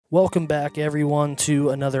Welcome back, everyone, to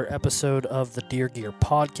another episode of the Deer Gear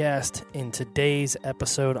Podcast. In today's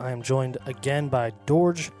episode, I am joined again by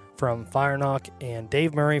Dorge from Fireknock and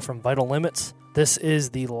Dave Murray from Vital Limits. This is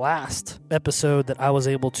the last episode that I was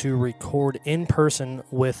able to record in person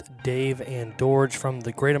with Dave and Dorge from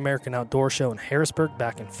the Great American Outdoor Show in Harrisburg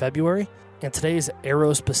back in February. And today's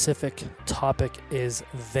arrow-specific topic is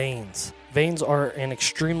vanes. Vanes are an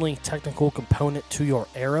extremely technical component to your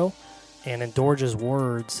arrow. And in Dorge's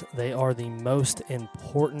words, they are the most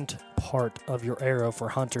important part of your arrow for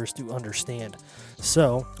hunters to understand.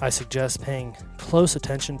 So I suggest paying close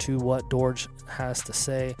attention to what Dorge has to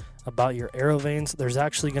say about your arrow vanes. There's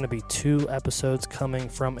actually going to be 2 episodes coming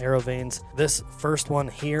from arrow vanes. This first one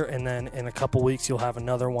here, and then in a couple weeks you'll have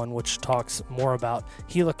another one which talks more about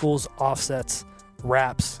helicals, offsets,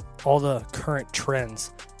 wraps, all the current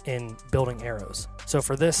trends in building arrows. So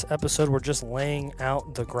for this episode, we're just laying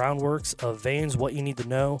out the groundworks of vanes, what you need to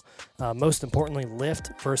know. Most importantly,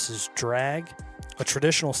 lift versus drag, a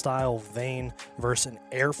traditional style vane versus an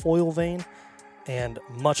airfoil vane, and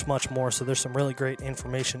much, much more. So there's some really great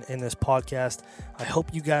information in this podcast. I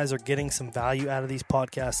hope you guys are getting some value out of these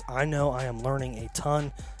podcasts. I know I am learning a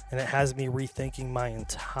ton, and it has me rethinking my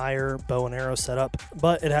entire bow and arrow setup,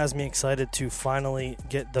 but it has me excited to finally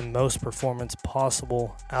get the most performance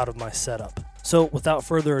possible out of my setup. So without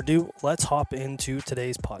further ado, let's hop into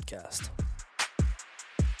today's podcast.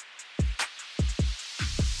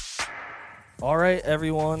 All right,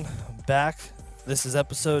 everyone, back. This is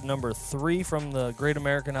episode number 3 from the Great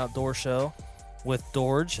American Outdoor Show with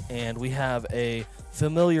Dorge, and we have a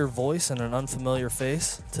familiar voice and an unfamiliar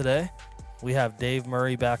face today. We have Dave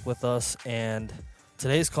Murray back with us, and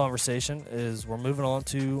today's conversation is we're moving on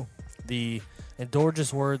to the, in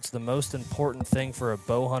Dorge's words, the most important thing for a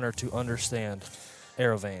bow hunter to understand,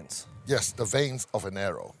 arrow vanes. Yes, the vanes of an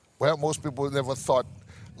arrow. Well, most people never thought,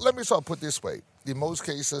 let me sort of put it this way. In most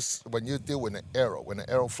cases, when you deal with an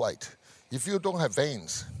arrow flight, if you don't have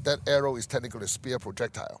vanes, that arrow is technically a spear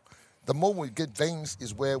projectile. The moment we get vanes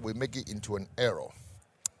is where we make it into an arrow.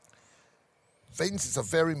 Vanes is a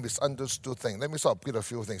very misunderstood thing. Let me sort of get a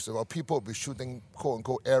few things. Well, people have been shooting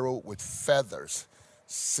quote-unquote arrow with feathers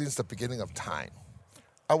since the beginning of time.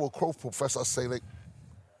 I will quote Professor Selig,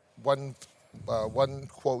 one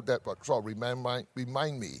quote that will sort of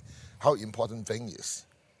remind me how important vane is.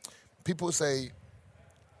 People say,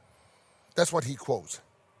 that's what he quotes,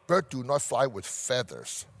 birds do not fly with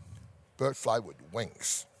feathers, birds fly with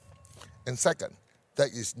wings. And second, there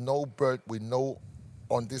is no bird we know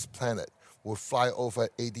on this planet will fly over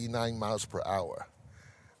 89 miles per hour.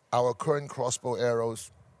 Our current crossbow arrows,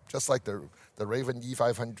 just like the Raven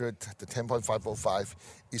E500, the 10.505,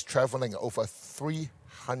 is traveling over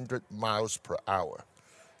 300 miles per hour.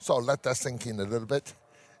 So let that sink in a little bit.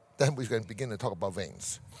 Then we're going to begin to talk about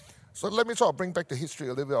vanes. So let me sort of bring back the history,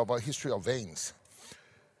 a little bit about history of vanes.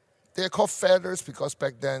 They're called feathers because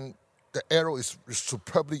back then the arrow is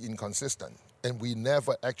superbly inconsistent, and we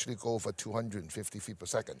never actually go over 250 feet per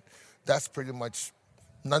second. That's pretty much,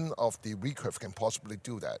 none of the recurve can possibly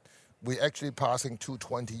do that. We're actually passing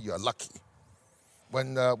 220, you're lucky.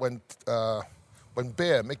 When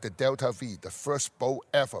Bear made the Delta V, the first bow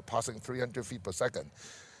ever passing 300 feet per second,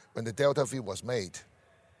 when the Delta V was made,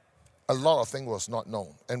 a lot of things was not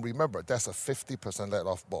known. And remember, that's a 50%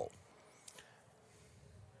 let-off bow.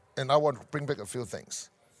 And I want to bring back a few things.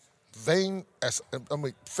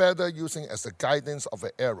 Feather using as the guidance of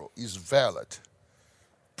an arrow is valid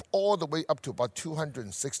all the way up to about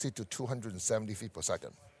 260 to 270 feet per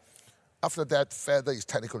second. After that, feather is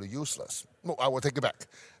technically useless. No, I will take it back.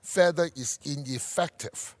 Feather is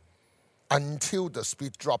ineffective until the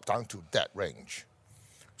speed drops down to that range.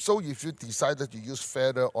 So if you decided to use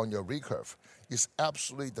feather on your recurve, it's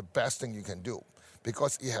absolutely the best thing you can do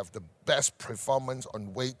because it have the best performance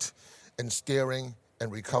on weight and steering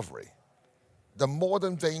and recovery. The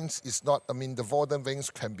modern vanes is not, the modern vanes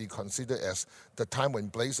can be considered as the time when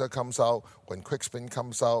Blazer comes out, when Quickspin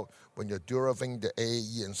comes out, when your Duravane, the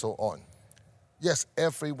AAE, and so on. Yes,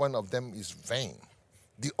 every one of them is vane.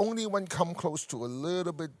 The only one come close to a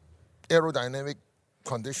little bit aerodynamic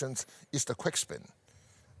conditions is the Quickspin.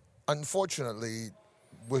 Unfortunately,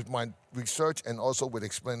 with my research and also with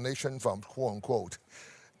explanation from quote-unquote,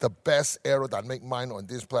 the best aerodynamic mind on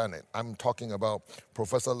this planet. I'm talking about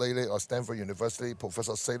Professor Lele of Stanford University,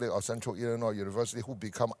 Professor Selig of Central Illinois University, who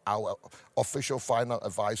become our official final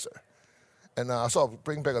advisor. And I sort of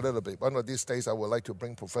bring back a little bit. One of these days, I would like to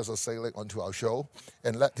bring Professor Selig onto our show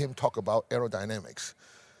and let him talk about aerodynamics.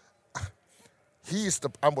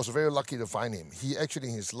 I was very lucky to find him. He actually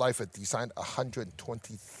in his life had designed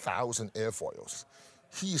 120,000 airfoils.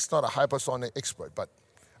 He is not a hypersonic expert, but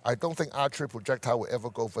I don't think archery projectile will ever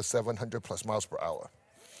go for 700 plus miles per hour.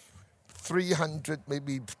 300,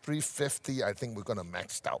 maybe 350, I think we're going to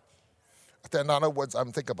max out. Then in other words,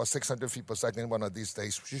 I'm thinking about 600 feet per second one of these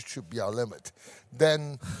days, which should be our limit.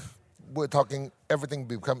 Then we're talking everything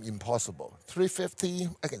become impossible. 350,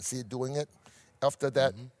 I can see it doing it. After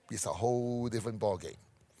that, it's a whole different ballgame.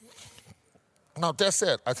 Now, that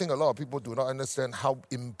said, I think a lot of people do not understand how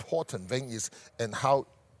important vane is and how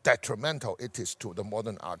detrimental it is to the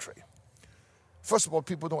modern archery. First of all,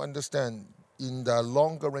 people don't understand in the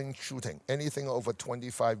longer range shooting, anything over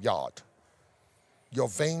 25 yards, your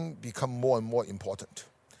vane become more and more important.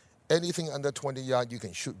 Anything under 20 yards, you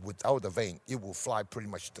can shoot without the vane. It will fly pretty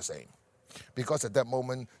much the same. Because at that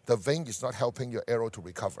moment, the vane is not helping your arrow to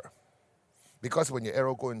recover. Because when your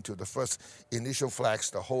arrow go into the first initial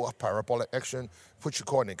flags, the whole parabolic action, which you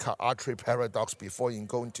call an archery paradox before you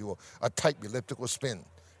go into a tight elliptical spin,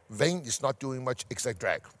 vane is not doing much except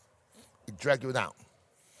drag. It drag you down.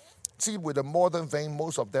 See, with the modern vane,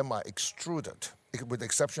 most of them are extruded. With the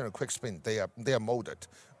exception of quick spin, they are molded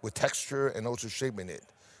with texture and also shape in it.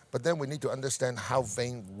 But then we need to understand how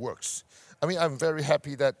vane works. I mean, I'm very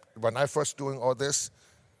happy that when I first doing all this,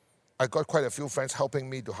 I got quite a few friends helping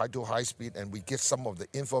me to do high speed, and we get some of the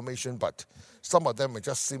information, but some of them, it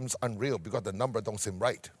just seems unreal because the number don't seem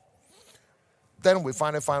right. Then we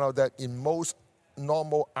finally find out that in most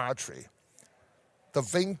normal archery, the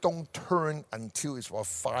vane don't turn until it's about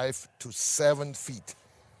 5 to 7 feet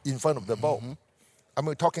in front of the bow. I mean,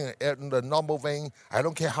 we're talking the normal vane, I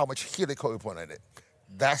don't care how much helical you put in it.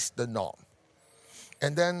 That's the norm.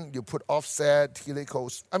 And then you put offset,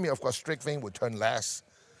 helicals. I mean, of course, straight vane would turn less.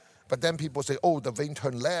 But then people say, oh, the vane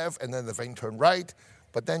turn left, and then the vane turn right.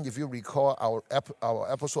 But then if you recall our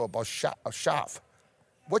episode about shaft,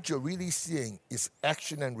 what you're really seeing is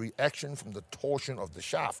action and reaction from the torsion of the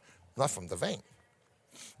shaft, not from the vane.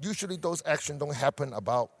 Usually those actions don't happen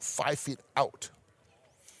about 5 feet out,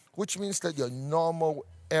 which means that your normal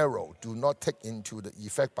arrow do not take into the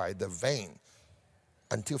effect by the vane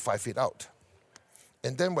until 5 feet out.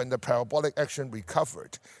 And then when the parabolic action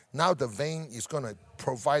recovered, now the vane is going to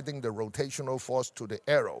providing the rotational force to the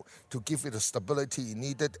arrow to give it the stability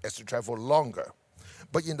needed as you travel longer.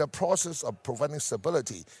 But in the process of providing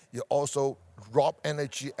stability, you also drop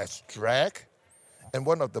energy as drag. And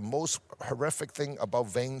one of the most horrific thing about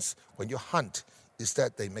vanes when you hunt is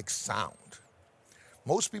that they make sound.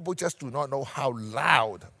 Most people just do not know how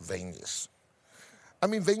loud vane is. I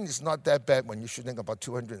mean, vane is not that bad when you're shooting about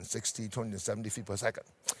 260, 270 feet per second.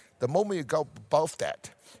 The moment you go above that,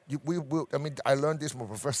 I learned this from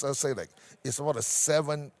Professor Selig, it's about a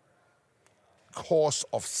 7 cores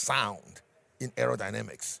of sound in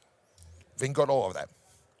aerodynamics. Vane got all of that.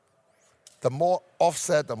 The more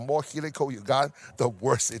offset, the more helical you got, the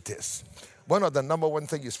worse it is. One of the number one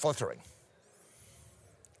thing is fluttering.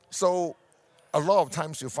 So a lot of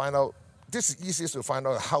times you find out, this is easiest to find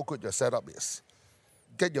out how good your setup is.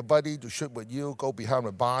 Get your buddy to shoot with you, go behind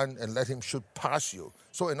the barn and let him shoot past you.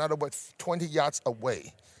 So in other words, 20 yards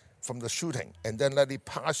away from the shooting, and then let it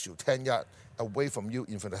pass you 10 yards away from you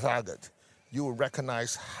in front of the target. You will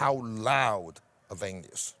recognize how loud a vane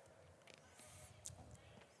is.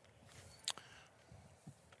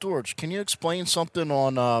 George, can you explain something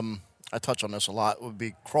on, I touch on this a lot, would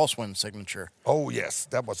be crosswind signature. Oh, yes,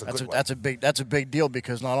 that was a good one. That's a big deal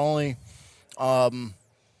because not only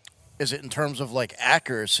is it in terms of like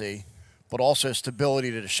accuracy, but also stability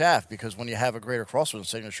to the shaft, because when you have a greater crosswind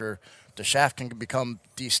signature, the shaft can become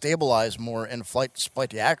destabilized more in flight despite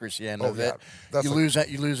the accuracy end of it. You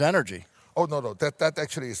lose energy. Oh, no. That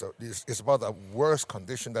actually is about the worst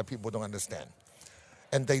condition that people don't understand.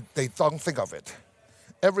 And they don't think of it.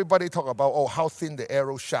 Everybody talk about, how thin the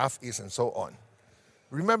arrow shaft is and so on.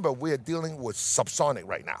 Remember, we are dealing with subsonic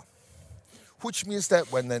right now, which means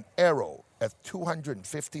that when an arrow at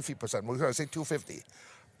 250 feet per second, we're going to say 250,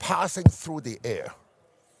 passing through the air,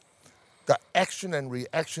 the action and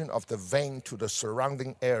reaction of the vane to the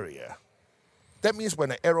surrounding area. That means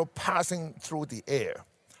when an arrow passing through the air,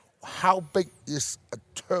 how big is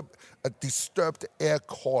a disturbed air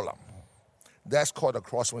column? That's called a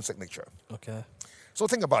crosswind signature. Okay. So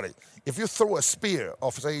think about it. If you throw a spear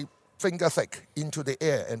of, say, finger thick into the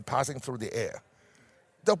air and passing through the air,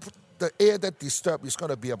 the air that disturbed is going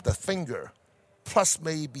to be of the finger plus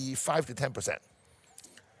maybe 5 to 10%.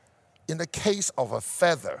 In the case of a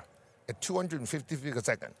feather at 250 feet per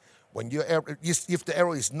second, when your arrow, if the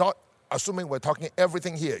arrow is not, assuming we're talking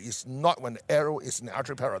everything here, is not when the arrow is in the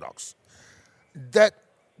archery paradox, that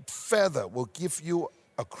feather will give you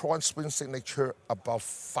a crosswind signature about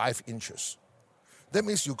 5 inches. That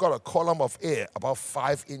means you got a column of air about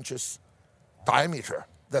 5 inches diameter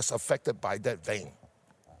that's affected by that vein.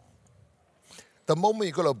 The moment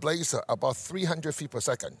you go to a blazer about 300 feet per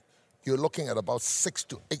second, you're looking at about 6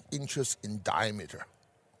 to 8 inches in diameter.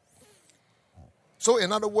 So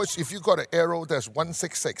in other words, if you got an arrow that's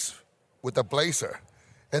 166 with a blazer,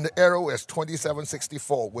 and the arrow is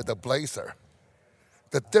 2764 with a blazer,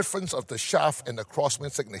 the difference of the shaft and the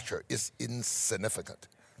crosswind signature is insignificant.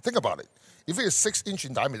 Think about it. If it is 6 inch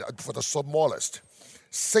in diameter for the smallest,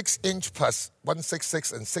 6 inch plus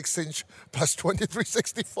 166 and 6 inch plus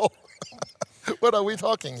 2364. What are we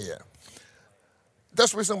talking here?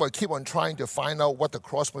 That's the reason why I keep on trying to find out what the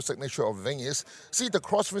crosswind signature of a vein is. See, the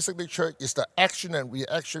crosswind signature is the action and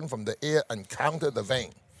reaction from the air encounter the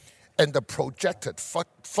vein, and the projected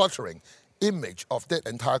fluttering image of that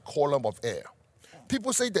entire column of air.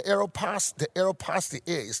 People say the arrow past the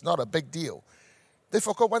air is not a big deal. They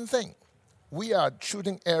forgot one thing. We are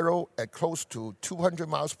shooting arrow at close to 200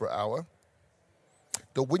 miles per hour.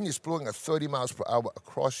 The wind is blowing at 30 miles per hour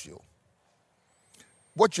across you.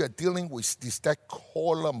 What you're dealing with is that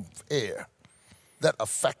column of air that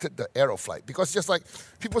affected the arrow flight. Because just like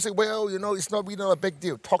people say, well, it's not really not a big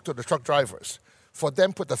deal. Talk to the truck drivers. For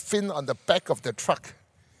them, put the fin on the back of the truck.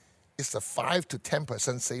 It's a 5 to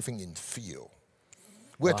 10% saving in fuel.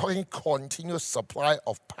 We're talking continuous supply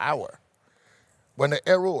of power. When the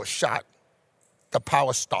arrow was shot, the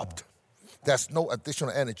power stopped. There's no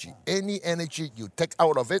additional energy. Any energy you take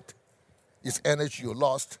out of it is energy you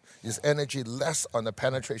lost, is energy less on the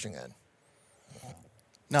penetration end.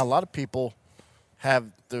 Now, a lot of people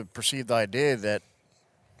have the perceived idea that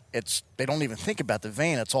they don't even think about the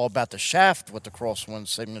vein. It's all about the shaft with the crosswind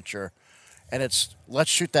signature. And it's, let's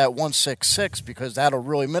shoot that 166 because that'll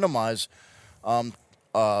really minimize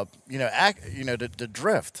the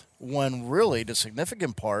drift, when really the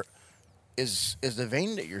significant part is the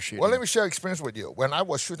vein that you're shooting. Well, let me share experience with you. When I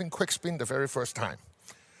was shooting quick spin the very first time,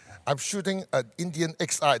 I'm shooting an Indian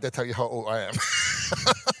XI. That tell you how old I am.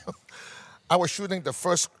 I was shooting the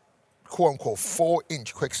first quote-unquote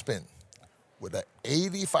 4-inch quick spin with an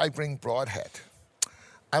 85 ring broadhead.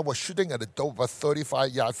 I was shooting at a dope about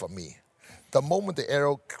 35 yards from me. The moment the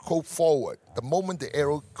arrow go forward, the moment the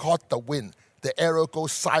arrow caught the wind, the arrow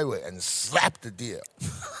goes sideways and slapped the deer.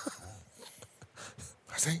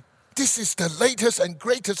 I say, this is the latest and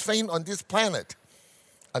greatest vein on this planet.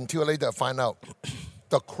 Until later I find out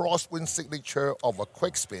the crosswind signature of a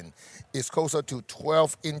quick spin is closer to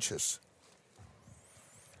 12 inches.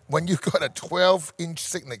 When you got a 12-inch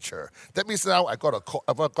signature, that means now I've got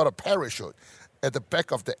a parachute at the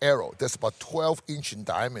back of the arrow that's about 12 inch in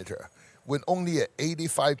diameter with only an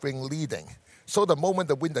 85 ring leading. So the moment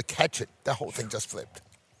the wind catch it, that whole thing just flipped.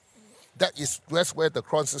 That's where the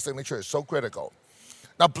crosswind signature is so critical.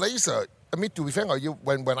 Now, blazer, to be fair with you,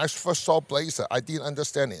 when I first saw blazer, I didn't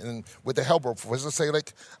understand it. And with the help of Professor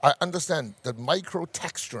Selig, I understand the micro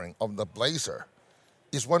texturing of the blazer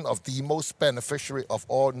is one of the most beneficiary of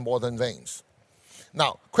all modern veins.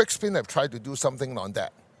 Now, quick spin have tried to do something on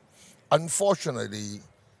that. Unfortunately,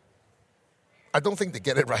 I don't think they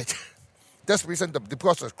get it right. That's the reason,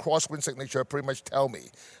 because the crosswind signature pretty much tell me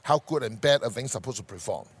how good and bad a vein is supposed to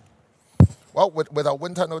perform. Well, with our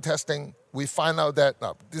wind tunnel testing, we find out that,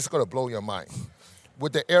 this is going to blow your mind.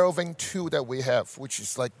 With the AeroVein 2 that we have, which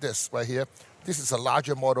is like this right here, this is a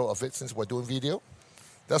larger model of it since we're doing video.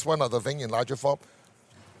 That's one of the vein in larger form.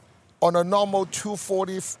 On a normal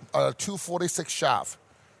 246 shaft,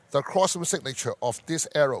 the crosswind signature of this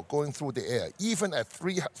arrow going through the air, even at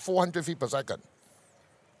 400 feet per second,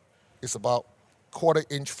 is about quarter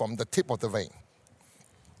inch from the tip of the vein.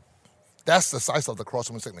 That's the size of the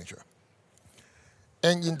crosswind signature.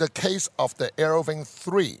 And in the case of the AeroVein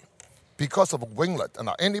 3, because of a winglet, and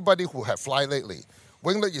now anybody who have fly lately,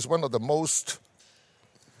 winglet is one of the most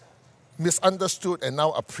misunderstood and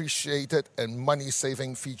now appreciated and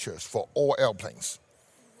money-saving features for all airplanes.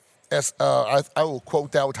 As I will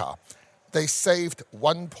quote Delta, they saved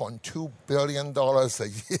 $1.2 billion a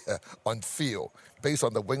year on fuel based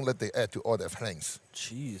on the winglet they add to all their planes.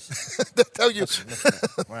 Jeez. They tell you.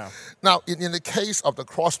 Wow. Now, in the case of the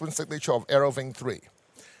crosswind signature of AeroVein 3,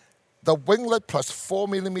 the winglet plus 4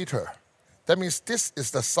 millimeter, that means this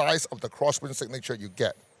is the size of the crosswind signature you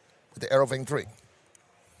get with the AeroVein 3.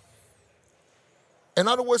 In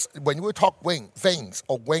other words, when we talk veins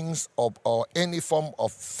or wings or any form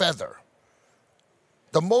of feather,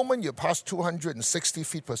 the moment you pass 260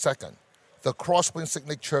 feet per second, the crosswind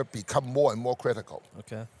signature become more and more critical.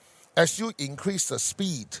 Okay. As you increase the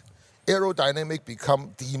speed, aerodynamic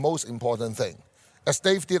become the most important thing. As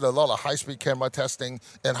Dave did a lot of high-speed camera testing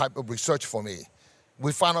and research for me,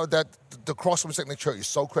 we found out that the crosswind signature is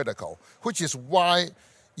so critical, which is why,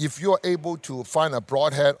 if you're able to find a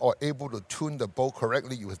broadhead or able to tune the bow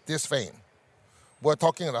correctly with this vane, we're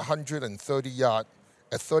talking at 130 yards,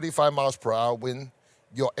 at 35 miles per hour wind,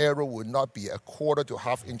 your arrow would not be a quarter to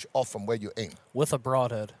half inch off from where you aim. With a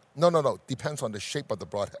broadhead? No. Depends on the shape of the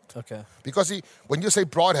broadhead. Okay. Because see, when you say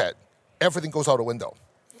broadhead, everything goes out the window.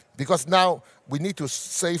 Because now we need to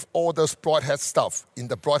save all this broadhead stuff in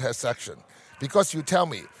the broadhead section. Because you tell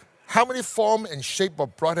me, how many form and shape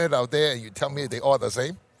of broadhead out there, and you tell me they all the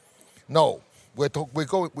same? No.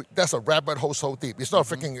 That's a rabbit hole so deep. It's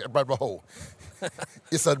not a freaking rabbit hole.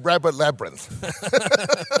 It's a rabbit labyrinth.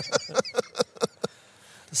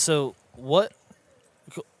 So what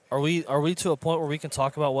are we to a point where we can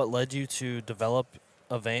talk about what led you to develop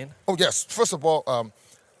a vane? Oh yes. First of all,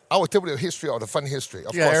 I will tell you the history or the fun history.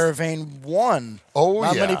 Of course. AeroVane 1. Oh,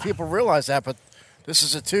 Not many people realize that, but this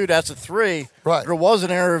is a 2, that's a 3. Right. There was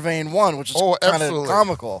an AeroVane 1, which is kind of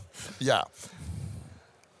comical. Yeah.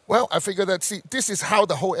 Well, I figured that, see, this is how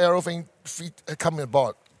the whole AeroVane feat come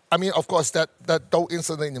about. I mean, of course, that Doe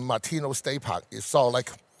incident in Martino State Park is sort of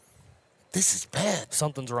like, this is bad.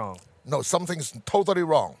 Something's wrong. No, something's totally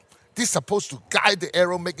wrong. This is supposed to guide the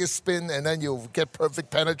arrow, make it spin, and then you get perfect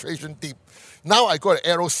penetration deep. Now I got an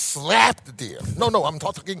arrow, slap the deer. No, I'm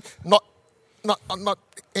talking not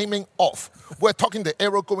aiming off. We're talking the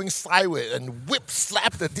arrow going sideways and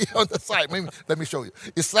slap the deer on the side. Maybe, let me show you.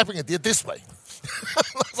 It's slapping a deer this way. I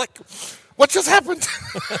was like, what just happened?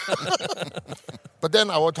 But then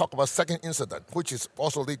I will talk about second incident, which is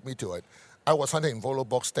also lead me to it. I was hunting in Volo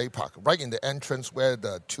Box State Park, right in the entrance where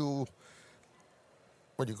the two,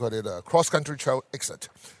 cross-country trail exit.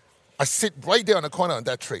 I sit right there on the corner on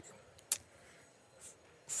that tree.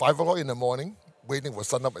 5 o'clock in the morning, waiting for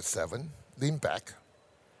sun up at 7, lean back.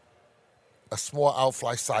 A small owl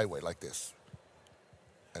flies sideways like this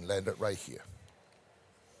and landed right here.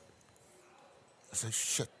 I said,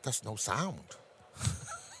 shit, that's no sound.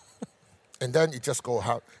 And then it just go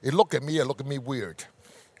out. It looked at me weird.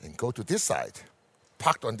 And go to this side,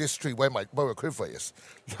 parked on this tree where my quiver is.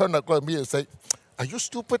 Turn up at me and say, are you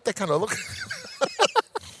stupid? That kind of look.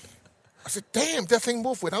 I said, damn, that thing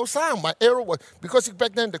moved without sound. My arrow was, because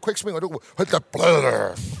back then the quick swing would hit the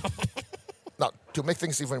bladder. Now, to make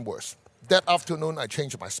things even worse, that afternoon I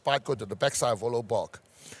changed my spot, go to the backside of Volo Bog.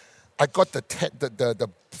 I got the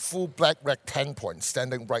full black rack 10 point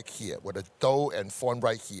standing right here with a doe and fawn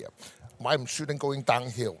right here. I'm shooting going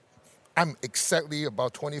downhill. I'm exactly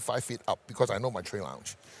about 25 feet up because I know my tree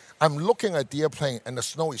lounge. I'm looking at the airplane and the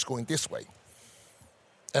snow is going this way.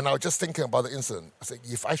 And I was just thinking about the incident. I said,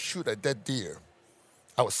 if I shoot at that deer,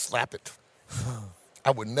 I would slap it.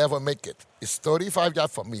 I would never make it. It's 35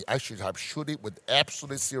 yards from me. I should have shoot it with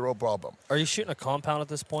absolutely zero problem. Are you shooting a compound at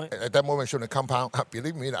this point? At that moment, shooting a compound,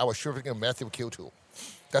 believe me, I was shooting a Matthew Q2.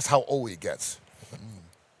 That's how old it gets.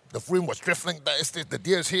 The wind was drifting. The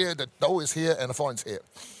deer is here, the doe is here, and the fawn is here.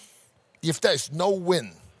 If there is no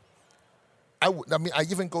wind, I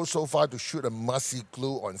even go so far to shoot a musky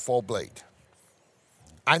glue on 4-blade.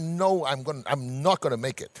 I know I'm not going to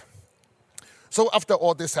make it. So after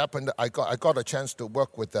all this happened, I got a chance to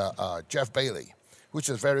work with Jeff Bailey, which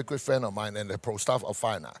is a very good friend of mine and the pro staff of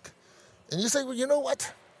FireNock. And he said, well, you know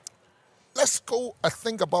what? Let's go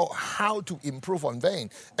think about how to improve on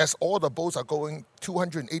vane as all the boats are going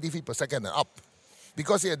 280 feet per second and up.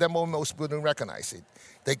 Because at that moment, most people don't recognize it.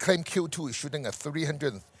 They claim Q2 is shooting at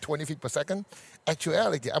 320 feet per second.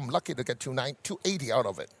 Actuality, I'm lucky to get 280 out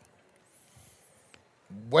of it.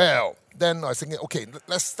 Well, then I was thinking, okay,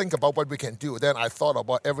 let's think about what we can do. Then I thought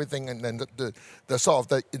about everything, and then the sort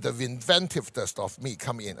of the inventiveness of me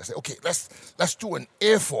coming in. I said, okay, let's do an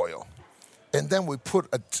airfoil. And then we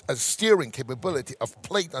put a steering capability of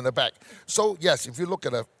plate on the back. So, yes, if you look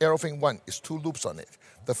at an AeroVane 1, it's 2 loops on it.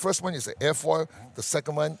 The first one is an airfoil. The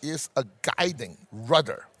second one is a guiding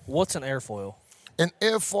rudder. What's an airfoil? An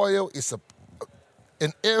airfoil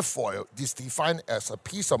is defined as a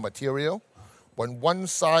piece of material when one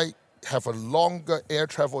side have a longer air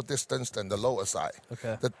travel distance than the lower side.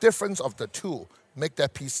 Okay. The difference of the two make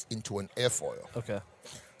that piece into an airfoil. Okay.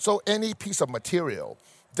 So any piece of material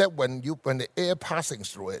that when the air passing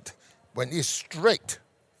through it, when it's straight,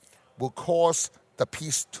 will cause the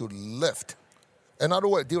piece to lift. In other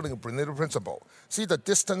words, dealing with Brunello principle. See the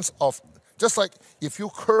distance of, just like if you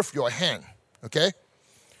curve your hand, okay?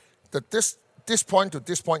 This point to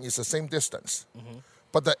this point is the same distance. Mm-hmm.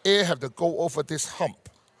 But the air have to go over this hump,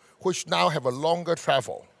 which now have a longer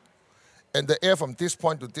travel. And the air from this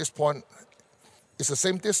point to this point is the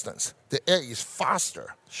same distance. The air is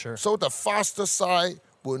faster. Sure. So the faster side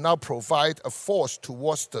will now provide a force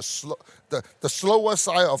towards the slower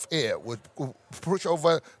side of air, would push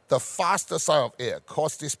over the faster side of air,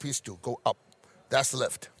 cause this piece to go up. That's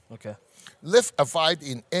lift. Okay. Lift applied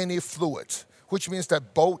in any fluid, which means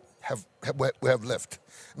that boat will have lift.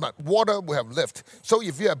 But water will have lift. So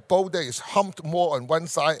if you have a boat that is humped more on one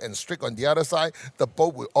side and strict on the other side, the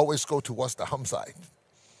boat will always go towards the hump side.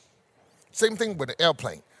 Same thing with the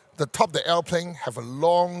airplane. The top of the airplane have a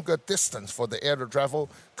longer distance for the air to travel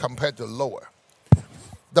compared to lower.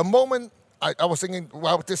 The moment I was thinking,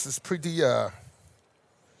 well, this is pretty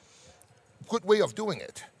good way of doing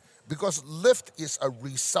it, because lift is a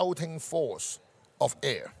resulting force of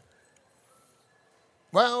air.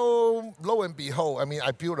 Well, lo and behold,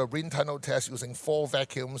 I built a wind tunnel test using 4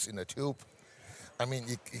 vacuums in a tube.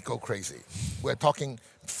 It go crazy. We're talking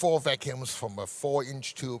 4 vacuums from a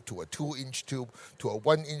 4-inch tube to a 2-inch tube to a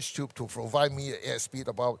 1-inch tube to provide me an airspeed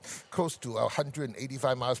about close to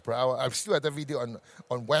 185 miles per hour. I still had that video on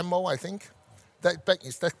Waymo, I think. That's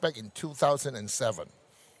back in 2007.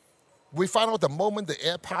 We found out the moment the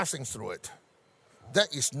air passing through it, there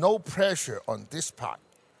is no pressure on this part.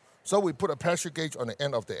 So we put a pressure gauge on the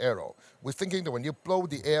end of the arrow. We're thinking that when you blow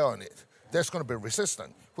the air on it, there's going to be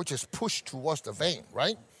resistance, which is pushed towards the vane,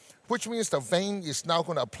 right? Which means the vane is now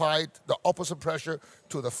going to apply the opposite pressure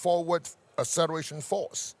to the forward acceleration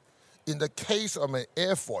force. In the case of an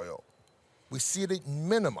airfoil, we see it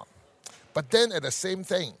minimum. But then at the same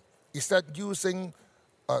thing, instead using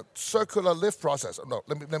a circular lift process. No,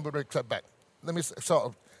 let me step back. Let me sort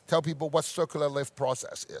of tell people what circular lift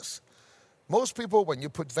process is. Most people, when you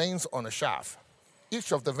put vanes on a shaft,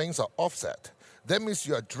 each of the vanes are offset. That means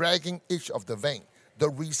you are dragging each of the vane. The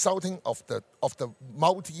resulting of the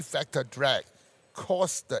multi-factor drag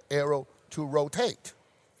causes the arrow to rotate.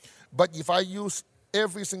 But if I use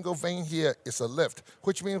every single vane here is a lift,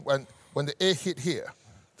 which means when the air hit here,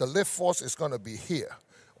 the lift force is going to be here.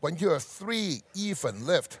 When you have 3 even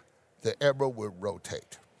lift, the arrow will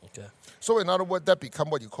rotate. Okay. So in other words, that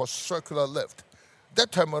becomes what you call circular lift.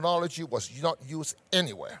 That terminology was not used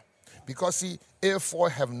anywhere because, see, airfoil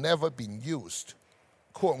have never been used,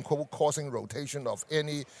 quote-unquote, causing rotation of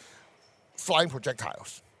any flying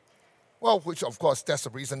projectiles. Well, which, of course, that's the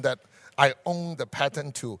reason that I own the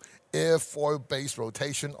patent to airfoil-based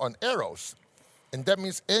rotation on arrows. And that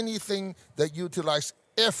means anything that utilizes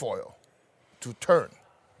airfoil to turn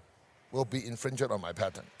will be infringed on my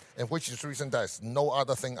patent, and which is the reason there's no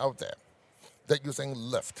other thing out there that using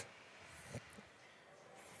lift.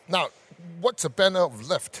 Now, what's the benefit of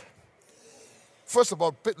lift? First of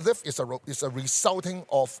all, lift is a resulting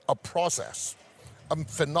of a process, a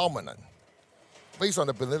phenomenon, based on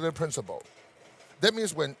the Bernoulli principle. That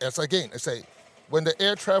means when the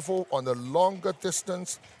air travel on the longer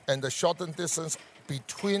distance and the shortened distance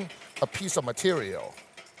between a piece of material,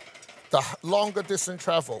 the longer distance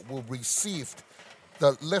travel will receive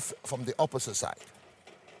the lift from the opposite side.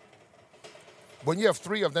 When you have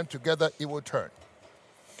 3 of them together, it will turn.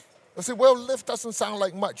 I say, well, lift doesn't sound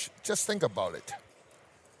like much. Just think about it.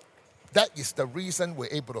 That is the reason we're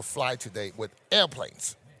able to fly today with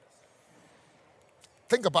airplanes.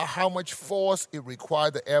 Think about how much force it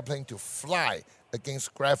required the airplane to fly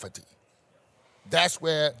against gravity. That's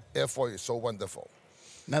where airfoil is so wonderful.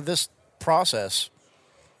 Now, this process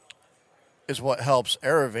is what helps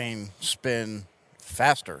Aerovane spin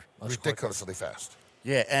faster. Ridiculously fast.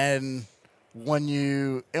 Yeah, and when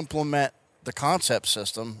you implement the concept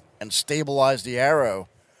system and stabilize the arrow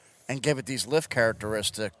and give it these lift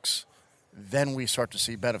characteristics, then we start to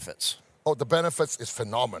see benefits. Oh, the benefits is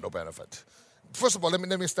phenomenal benefit. First of all,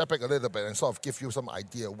 let me step back a little bit and sort of give you some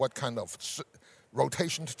idea what kind of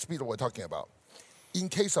rotation speed we're talking about. In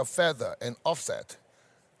case of feather and offset,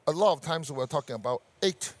 a lot of times we're talking about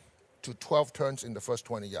 8 to 12 turns in the first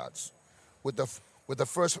 20 yards. With the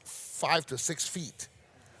first 5 to 6 feet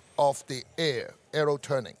of the arrow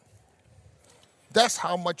turning. That's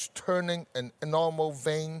how much turning a normal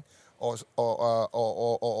vane or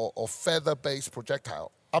feather-based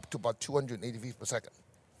projectile, up to about 280 feet per second.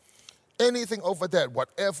 Anything over that,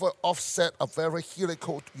 whatever offset of every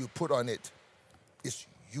helical you put on it, is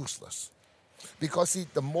useless. Because see,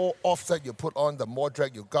 the more offset you put on, the more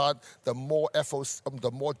drag you got, the more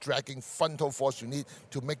the more dragging frontal force you need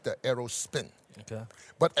to make the arrow spin. Okay.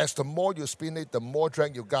 But as the more you spin it, the more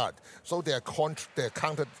drag you got. So they're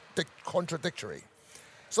contradictory.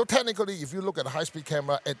 So technically, if you look at a high-speed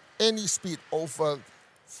camera at any speed over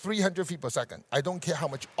 300 feet per second, I don't care how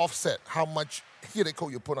much offset, how much helical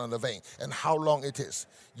you put on the vane, and how long it is,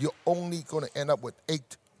 you're only going to end up with 8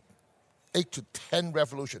 to 10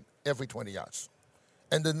 revolutions every 20 yards.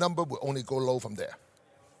 And the number will only go low from there.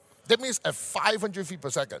 That means at 500 feet per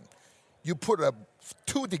second, you put a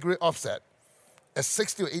 2-degree offset at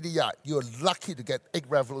 60 or 80 yards, you're lucky to get 8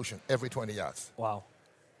 revolutions every 20 yards. Wow.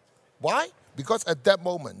 Why? Because at that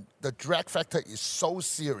moment, the drag factor is so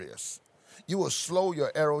serious. You will slow your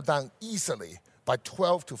arrow down easily by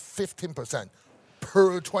 12 to 15%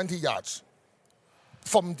 per 20 yards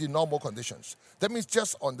from the normal conditions. That means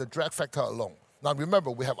just on the drag factor alone. Now remember,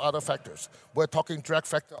 we have other factors. We're talking drag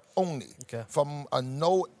factor only, from a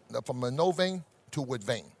no vein to with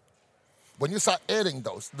vein. When you start adding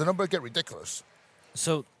those, the number get ridiculous.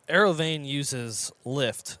 So arrow vein uses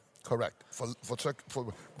lift. Correct, for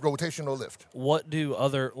rotational lift. What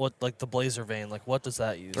like the Blazer vein, like what does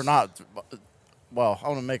that use? They're not. Well, I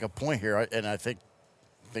want to make a point here, and I think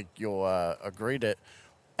you'll agree that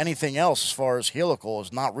anything else as far as helical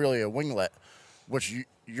is not really a winglet, which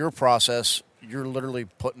your process, you're literally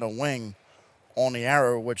putting a wing on the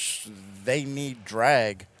arrow, which they need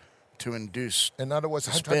drag to induce. In other words,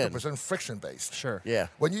 100% friction based. Sure. Yeah.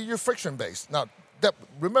 When you use friction based, now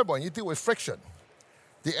remember when you deal with friction,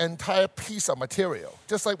 the entire piece of material,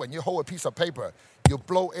 just like when you hold a piece of paper, you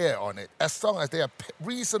blow air on it. As long as they are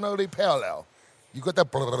reasonably parallel, you got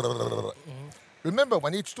that. Remember,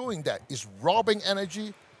 when it's doing that, it's robbing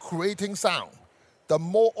energy, creating sound. The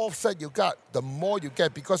more offset you got, the more you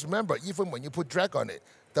get. Because remember, even when you put drag on it,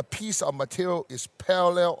 the piece of material is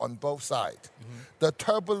parallel on both sides. The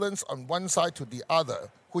turbulence on one side to the other,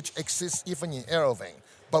 which exists even in arrow vein,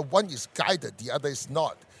 but one is guided, the other is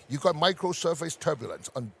not. You got microsurface turbulence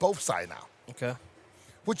on both sides now. Okay.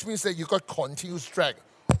 Which means that you got continuous drag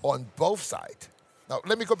on both sides. Now,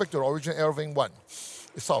 let me go back to the original arrow vein one.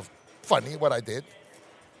 It's sort of funny what I did.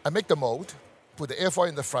 I make the mold, put the airfoil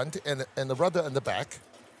in the front and the rudder in the back,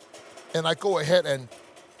 and I go ahead and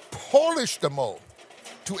polish the mold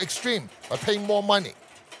to extreme by paying more money.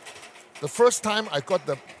 The first time I got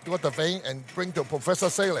the vein and bring to Professor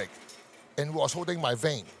Selig, and he was holding my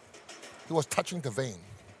vein. He was touching the vein.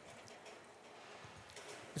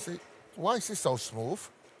 He said, why is it so smooth?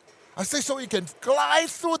 I say, so it can glide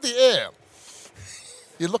through the air.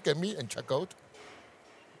 He looked at me and chuckled.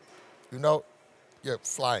 You know, you're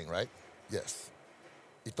flying, right? Yes.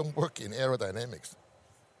 It don't work in aerodynamics.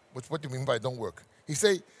 What do you mean by don't work? He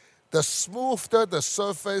said, the smoother the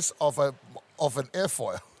surface of an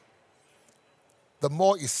airfoil, the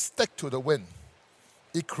more it stick to the wind.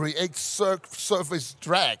 It creates surface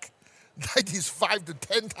drag. That is 5 to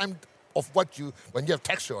 10 times of when you have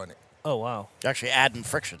texture on it. Oh, wow. You're actually adding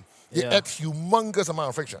friction. It adds humongous amount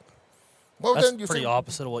of friction. Well, That's then you pretty think,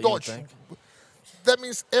 opposite of what you would think. That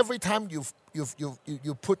means every time you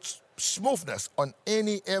put smoothness on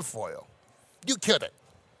any airfoil, you killed it.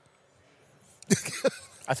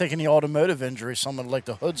 I think in the automotive industry, someone like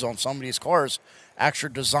the hoods on some of these cars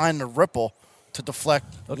actually designed the ripple to deflect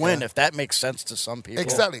wind, if that makes sense to some people.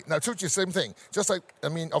 Exactly. Now, Tsuchi, same thing. Just like,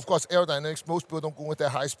 of course, aerodynamics, most people don't go with that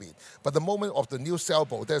high speed. But the moment of the new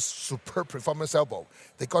sailboat, there's superb performance sailboat.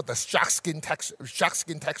 They got the shark skin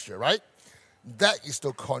texture, right? That is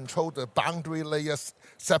to control the boundary layer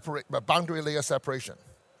separation.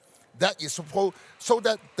 That is supposed so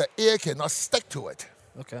that the air cannot stick to it.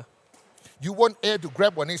 Okay. You want air to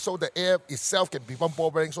grab on it so the air itself can become ball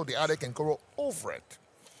bearing so the other can go over it.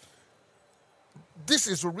 This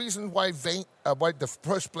is the reason why the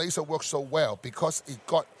first Blazer works so well, because it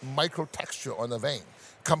got micro texture on the vein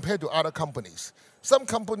compared to other companies. Some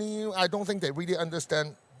company, I don't think they really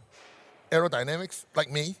understand aerodynamics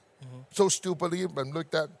like me. So stupidly, when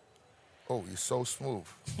looked at, oh, it's so smooth.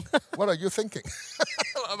 What are you thinking?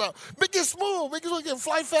 Make it smooth, make it so you can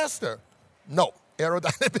fly faster. No,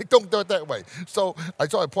 aerodynamic don't do it that way. So I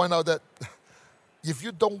try to point out that if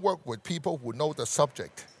you don't work with people who know the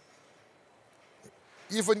subject,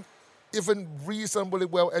 even reasonably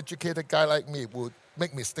well-educated guy like me would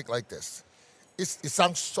make mistake like this. It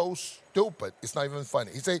sounds so stupid, it's not even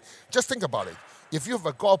funny. He say, just think about it. If you have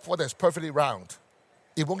a golf ball that's perfectly round,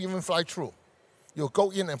 it won't even fly through. You'll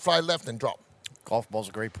go in and fly left and drop. Golf ball's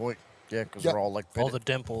a great point. Yeah, because they're all like pitted. All the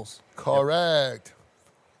dimples. Correct. Yep.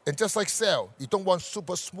 And just like sail, you don't want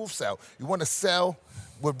super smooth sail. You want a sail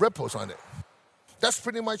with ripples on it. That's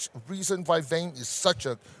pretty much the reason why vein is such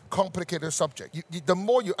a complicated subject. The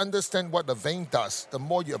more you understand what the vein does, the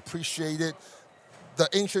more you appreciate it. The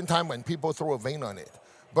ancient time when people throw a vein on it.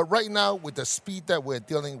 But right now, with the speed that we're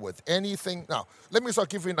dealing with, anything... Now, let me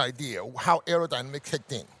give you an idea how aerodynamic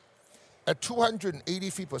kicked in. At 280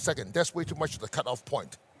 feet per second, that's way too much of the cutoff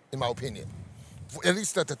point, in my opinion. At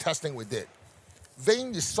least that's the testing we did.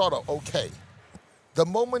 Vein is sort of okay. The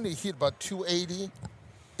moment it hit about 280,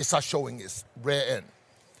 it starts showing its rear end.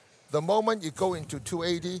 The moment you go into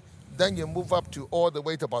 280, Then you move up to all the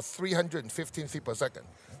way to about 315 feet per second.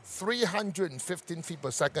 315 feet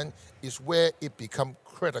per second is where it becomes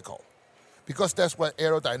critical, because that's where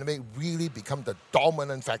aerodynamic really become the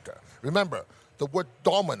dominant factor. Remember, the word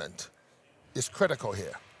dominant is critical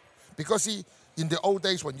here. Because see, in the old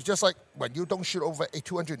days, when you don't shoot over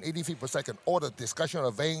 280 feet per second, all the discussion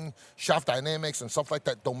of vane, shaft dynamics, and stuff like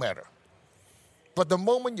that don't matter. But the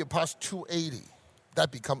moment you pass 280,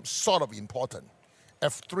 that becomes sort of important.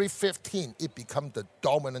 At 315, it becomes the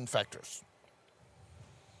dominant factors.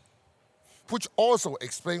 Which also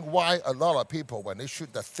explains why a lot of people, when they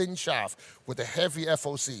shoot the thin shaft with the heavy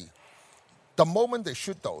FOC, the moment they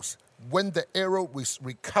shoot those, when the arrow is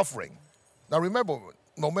recovering. Now remember,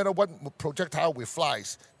 no matter what projectile we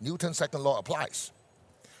flies, Newton's second law applies.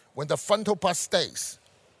 When the frontal part stays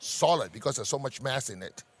solid because there's so much mass in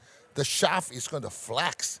it, the shaft is going to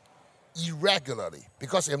flex irregularly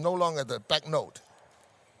because it's no longer the back node.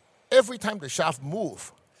 Every time the shaft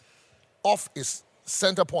moves off its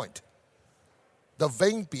center point, the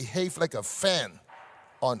vane behaves like a fan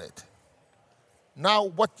on it. Now,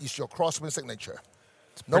 what is your crosswind signature?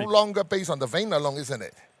 No longer based on the vane alone, isn't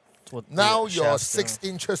it? Now your 6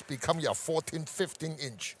 inches become your 14, 15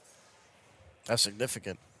 inch. That's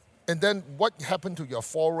significant. And then what happened to your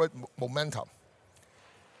forward momentum?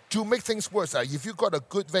 To make things worse, if you got a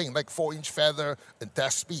good vane, like 4-inch feather and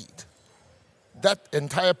that speed, that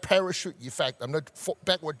entire parachute effect,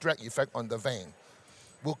 backward drag effect on the vane,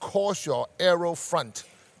 will cause your arrow front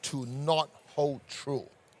to not hold true.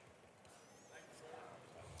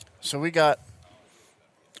 So we got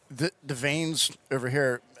the vanes over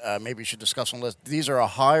here. Maybe you should discuss on this. These are a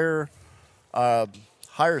higher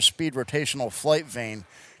speed rotational flight vane.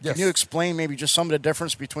 Yes. Can you explain maybe just some of the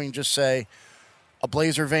difference between just say a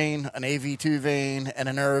Blazer vane, an AV2 vane, and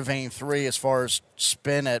an Aerovane 3 as far as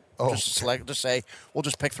spin at just say we'll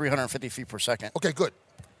just pick 350 feet per second. Okay, good.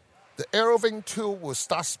 The Aerovane 2 will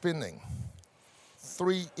start spinning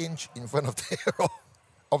 3 inches in front of the arrow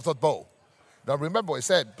of the bow. Now remember, I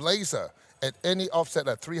said Blazer at any offset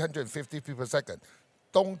at 350 feet per second,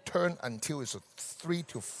 don't turn until it's 3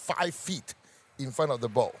 to 5 feet in front of the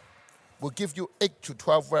bow. Will give you 8 to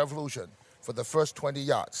 12 revolution for the first 20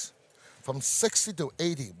 yards. From 60 to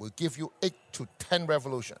 80 will give you 8 to 10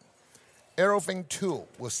 revolution. Aerovane 2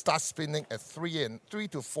 will start spinning at 3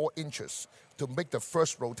 to 4 inches to make the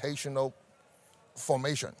first rotational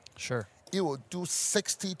formation. Sure. It will do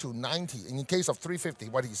 60 to 90. In case of 350,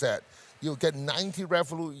 what he said, you'll get 90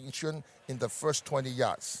 revolution in the first 20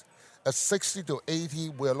 yards. At 60 to 80,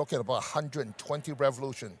 we're looking at about 120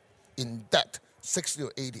 revolution in that 60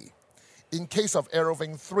 to 80. In case of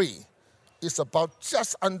Aerovane 3, it's about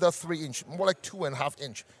just under 3 inch, more like 2.5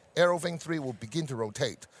 inch. Aerovane 3 will begin to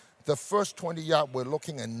rotate. The first 20 yards, we're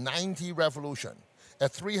looking at 90 revolution.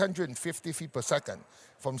 At 350 feet per second,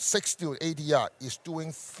 from 60 to 80 yards, is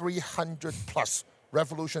doing 300 plus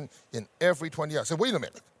revolution in every 20 yards. So wait a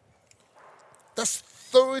minute. That's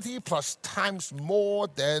 30 plus times more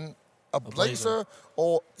than a Blazer,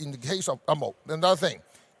 or in the case of ammo. Another thing,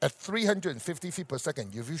 at 350 feet per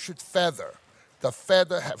second, if you shoot feather, the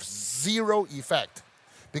feather have zero effect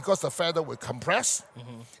because the feather will compress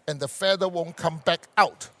and the feather won't come back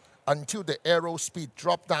out until the arrow speed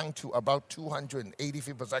drop down to about 280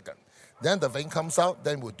 feet per second. Then the vane comes out,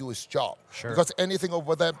 then will do its job. Sure. Because anything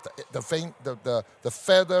over there, the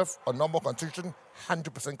feather on normal constriction,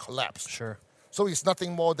 100% collapse. Sure. So it's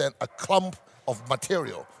nothing more than a clump of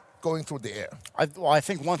material going through the air. I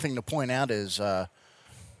think one thing to point out is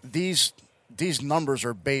these numbers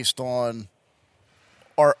are based on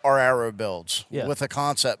our arrow builds with a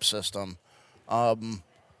concept system.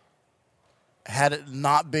 Had it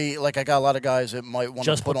not be, like I got a lot of guys that might want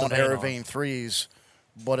to put on Aerovane 3s,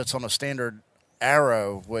 but it's on a standard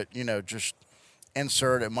arrow with, just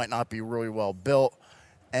insert. It might not be really well built,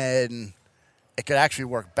 and it could actually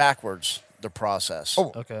work backwards, the process.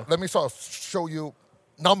 Oh, okay. Let me sort of show you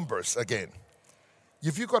numbers again.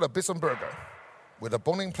 If you got a Bissenberger with a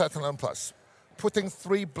Boning Platinum Plus, putting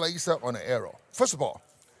 3 Blazer on an arrow. First of all,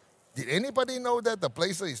 did anybody know that the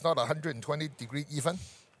Blazer is not 120 degree even?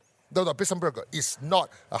 No, the Bissenberger is not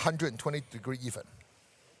 120 degree even.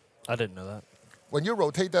 I didn't know that. When you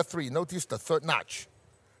rotate that 3, notice the third notch.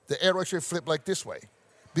 The arrow should flip like this way.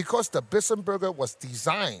 Because the Bissenberger was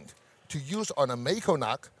designed to use on a Mako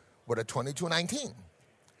Nock with a 2219.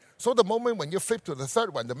 So the moment when you flip to the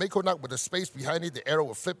third one, the Mako Nock with the space behind it, the arrow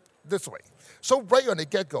will flip this way. So right on the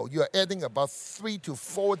get-go, you are adding about 3 to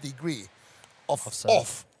 4 degree of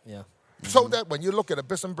off. Yeah. So that when you look at a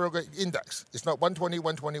Bissenberger index, it's not 120,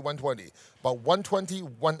 120, 120, but 120,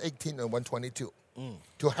 118, and 122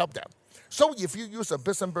 to help them. So if you use a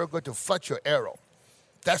Bissenberger to flush your arrow,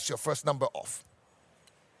 that's your first number off.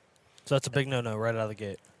 So that's a big no-no right out of the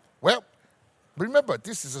gate. Well, remember,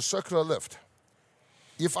 this is a circular lift.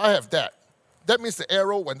 If I have that, that means the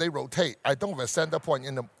arrow, when they rotate, I don't have a center point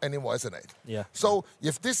in them anymore, isn't it? Yeah. So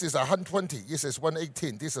if this is 120, this is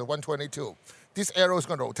 118, this is 122, this arrow is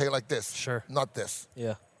going to rotate like this. Sure. Not this.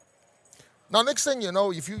 Yeah. Now, next thing you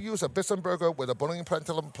know, if you use a Bissenberger with a Bowling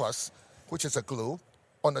Platinum Plus, which is a glue,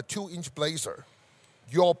 on a 2-inch blazer,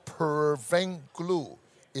 your per vein glue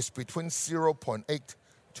is between 0.8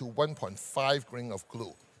 to 1.5 grain of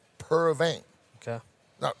glue per vein. Okay.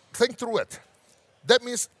 Now, think through it. That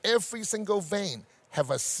means every single vein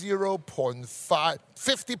have a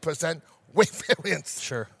 50% weight variance.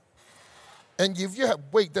 Sure. And if you have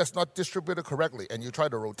weight that's not distributed correctly and you try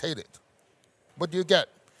to rotate it, what do you get?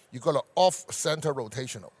 You got an off-center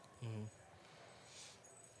rotational. Mm-hmm.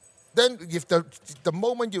 Then if the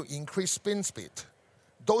moment you increase spin speed,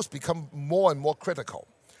 those become more and more critical.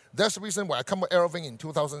 That's the reason why I come with Aeroving in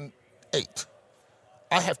 2008.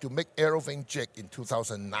 I have to make Aeroving jig in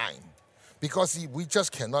 2009 because we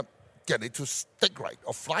just cannot get it to stick right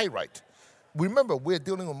or fly right. Remember, we're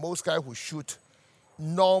dealing with most guys who shoot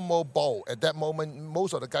normal bow. At that moment,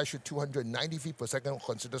 most of the guys shoot 290 feet per second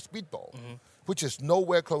considered speedball, which is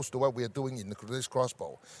nowhere close to what we are doing in this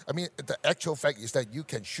crossbow. I mean, the actual fact is that you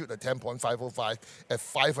can shoot a 10.505 at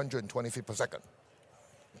 520 feet per second.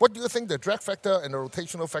 What do you think the drag factor and the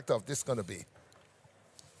rotational factor of this is going to be?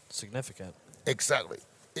 Significant. Exactly.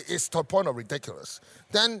 It's to the point of ridiculous.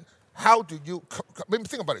 Then how do you,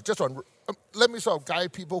 think about it, just on, let me sort of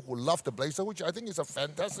guide people who love the blazer, which I think is a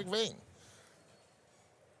fantastic vein.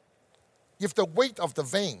 If the weight of the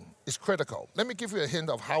vein is critical, let me give you a hint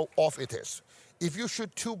of how off it is. If you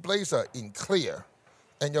shoot 2 blazer in clear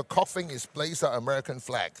and your cock vein is blazer American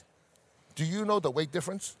flag, do you know the weight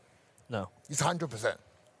difference? No. It's 100%.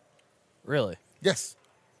 Really? Yes.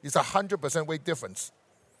 It's 100% weight difference.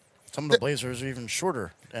 Some of the blazers are even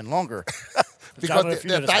shorter and longer. Because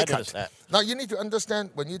they're die cut. Now, you need to understand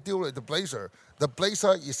when you deal with the blazer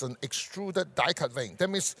is an extruded die cut vein. That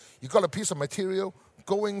means you got a piece of material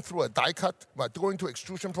going through a die cut, going through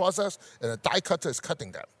extrusion process, and a die cutter is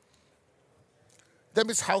cutting that. That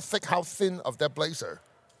means how thick, how thin of that blazer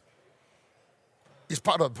is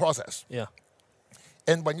part of the process. Yeah.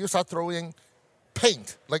 And when you start throwing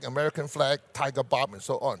paint, like American flag, tiger barb, and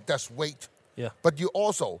so on, that's weight. Yeah. But you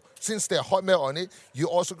also, since there's hot melt on it, you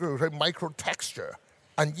also create micro texture,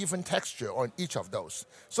 uneven texture on each of those.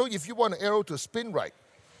 So if you want an arrow to spin right,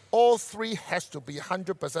 all 3 has to be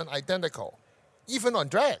 100% identical, even on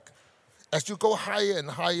drag. As you go higher and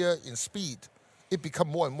higher in speed, it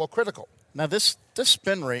becomes more and more critical. Now, this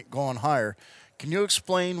spin rate going higher, can you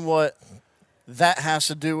explain what that has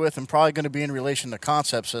to do with, and probably going to be in relation to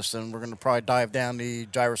concept system? We're going to probably dive down the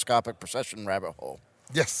gyroscopic precession rabbit hole.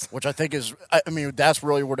 Yes. Which I think is, I mean, that's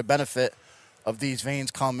really where the benefit of these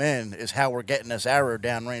veins come in, is how we're getting this arrow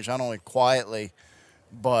downrange, not only quietly,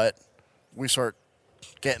 but we start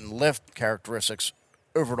getting lift characteristics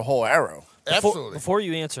over the whole arrow. Absolutely. Before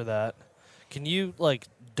you answer that, can you,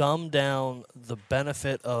 dumb down the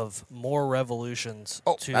benefit of more revolutions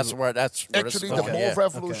to... That's where Actually, the more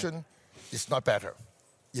revolution is not better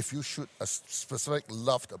if you shoot a specific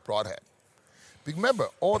luffed broadhead. Remember,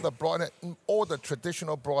 all the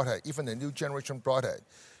traditional broadhead, even the new generation broadhead,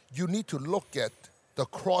 you need to look at the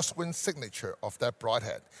crosswind signature of that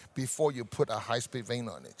broadhead before you put a high-speed vein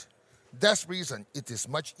on it. That's the reason it is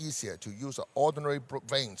much easier to use ordinary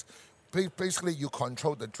veins. Basically, you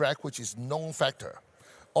control the drag, which is known factor,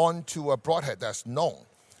 onto a broadhead that's known.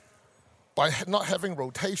 By not having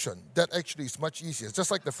rotation, that actually is much easier. Just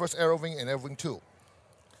like the first Aeroving and Aeroving 2.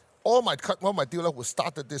 All my dealers who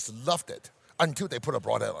started this loved it until they put a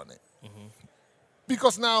broadhead on it. Mm-hmm.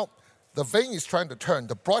 Because now the vein is trying to turn.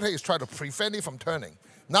 The broadhead is trying to prevent it from turning.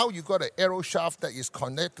 Now you got an arrow shaft that is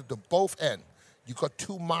connected to both ends. You got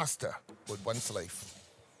 2 masters with 1 slave.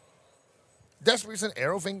 That's the reason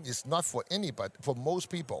Aeroving is not for anybody, for most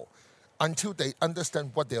people, until they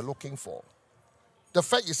understand what they're looking for. The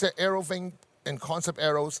fact is that Aeroving and concept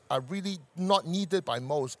arrows are really not needed by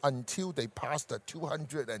most until they pass the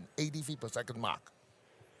 280 feet per second mark.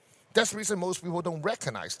 That's the reason most people don't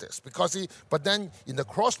recognize this. But then in the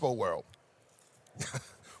crossbow world,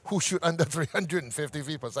 who shoot under 350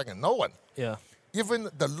 feet per second? No one. Yeah. Even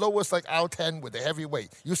the lowest, like R10 with the heavy weight,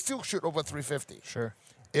 you still shoot over 350. Sure.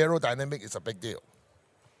 Aerodynamic is a big deal.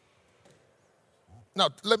 Now,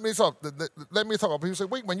 let me talk about people say,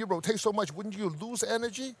 wait, when you rotate so much, wouldn't you lose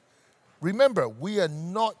energy? Remember, we are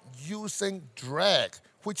not using drag,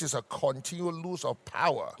 which is a continual loss of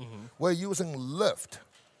power. Mm-hmm. We're using lift.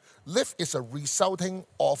 Lift is a resulting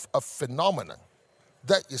of a phenomenon.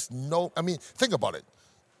 That is think about it.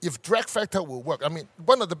 If drag factor will work,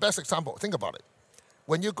 one of the best examples, think about it.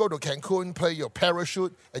 When you go to Cancun, play your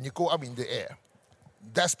parachute, and you go up in the air,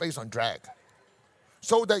 that's based on drag.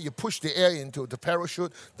 So that you push the air into the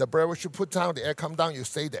parachute put down, the air come down, you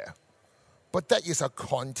stay there. But that is a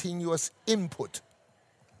continuous input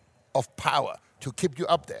of power to keep you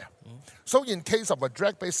up there. So in case of a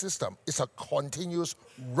drag-based system, it's a continuous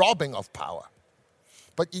robbing of power.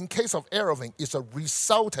 But in case of aeroving, it's a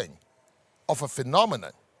resulting of a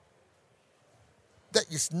phenomenon that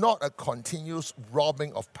is not a continuous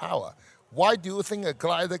robbing of power. Why do you think a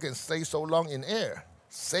glider can stay so long in air?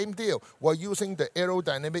 Same deal. We're using the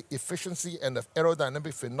aerodynamic efficiency and the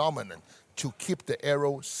aerodynamic phenomenon to keep the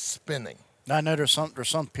aero spinning. Now, I know there's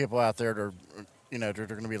some people out there that are, they're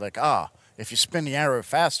going to be like, if you spin the arrow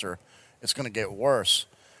faster, it's going to get worse.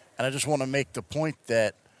 And I just want to make the point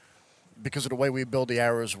that because of the way we build the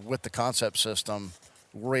arrows with the concept system,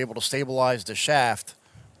 we're able to stabilize the shaft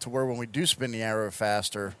to where when we do spin the arrow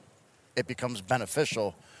faster, it becomes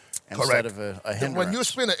beneficial instead of a hindrance. When you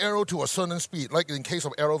spin an arrow to a certain speed, like in case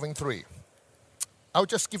of AeroWing 3, I'll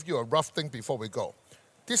just give you a rough thing before we go.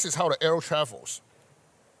 This is how the arrow travels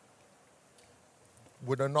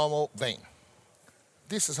with a normal vane.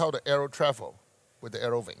 This is how the arrow travels with the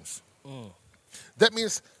arrow vanes. That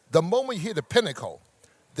means the moment you hit the pinnacle,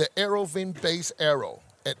 the arrow vane-based arrow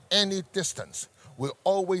at any distance will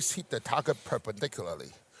always hit the target perpendicularly.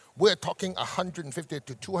 We're talking 150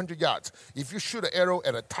 to 200 yards. If you shoot an arrow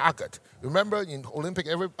at a target, remember in Olympic,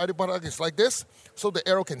 everybody is like this, so the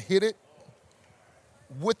arrow can hit it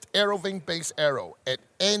with arrow vane-based arrow at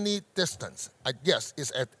any distance. Yes,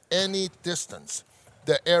 it's at any distance.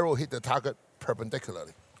 The arrow hit the target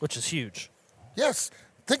perpendicularly. Which is huge. Yes.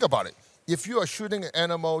 Think about it. If you are shooting an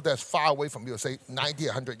animal that's far away from you, say 90,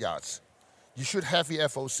 100 yards, you shoot heavy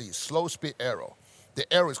FOC, slow speed arrow.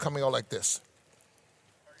 The arrow is coming out like this.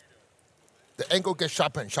 The angle gets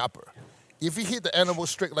sharper and sharper. If you hit the animal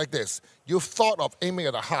straight like this, you've thought of aiming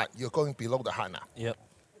at the heart, you're going below the heart now. Yep.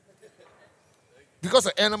 Because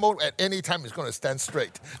the animal at any time is going to stand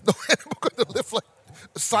straight. No animal going to lift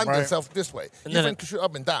slant themselves this way. And even shoot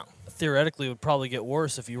up and down. Theoretically, it would probably get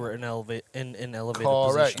worse if you were in elevated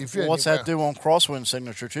Correct. position. What's that do on crosswind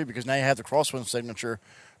signature, too? Because now you have the crosswind signature.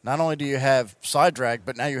 Not only do you have side drag,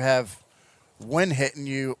 but now you have wind hitting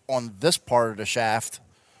you on this part of the shaft.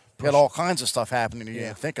 You got all kinds of stuff happening you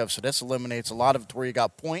didn't think of. So this eliminates a lot of it to where you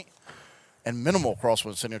got point and minimal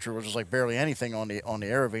crosswind signature, which is like barely anything on the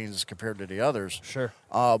AeroVanes compared to the others. Sure.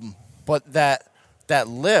 But that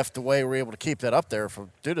lift, the way we're able to keep that up there, if we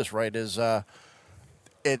do this right, is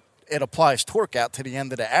it applies torque out to the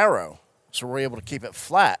end of the arrow. So we're able to keep it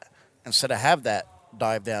flat instead of have that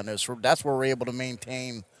dive down there. So that's where we're able to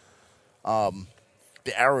maintain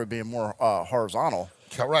the arrow being more horizontal.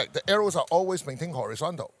 Correct. The arrows are always maintained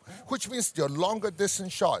horizontal, which means your longer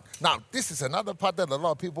distance shot. Now, this is another part that a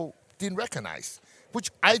lot of people didn't recognize, which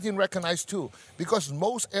I didn't recognize too, because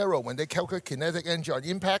most arrow, when they calculate kinetic energy on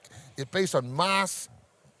impact, it's based on mass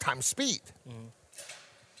times speed.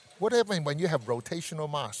 What happens when you have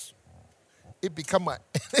rotational mass? It becomes an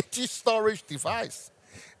energy storage device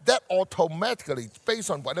that automatically,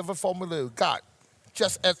 based on whatever formula you got,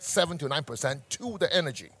 just adds 7 to 9% to the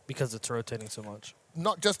energy. Because it's rotating so much.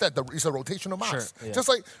 Not just that, it's a rotational mass. Sure, yeah. Just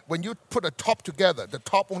like when you put a top together, the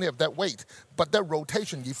top only have that weight, but that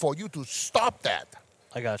rotation, for you to stop that,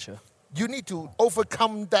 I got you. You need to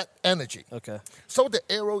overcome that energy. Okay. So the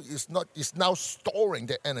arrow is now storing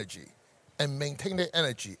the energy and maintaining the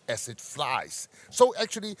energy as it flies. So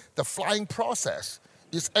actually, the flying process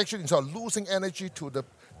is actually losing energy to the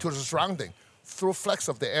surrounding through flex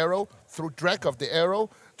of the arrow, through drag of the arrow,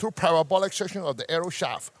 through parabolic section of the arrow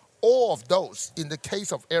shaft. All of those, in the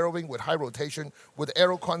case of arrowing with high rotation, with the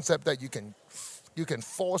arrow concept that you can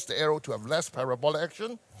force the arrow to have less parabolic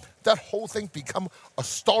action, that whole thing become a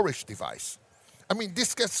storage device. I mean,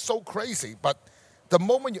 this gets so crazy, but the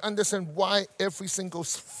moment you understand why every single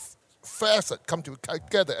facet come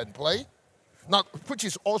together and play, now, which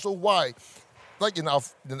is also why, like in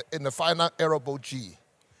the final Aeroboat G,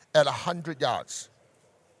 at 100 yards,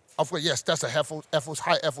 of course, yes, that's a high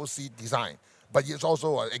FOC design, but it's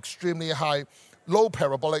also an extremely high, low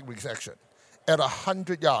parabolic reaction. At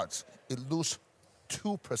 100 yards, it loses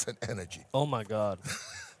 2% energy. Oh, my God.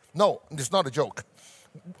 No, it's not a joke.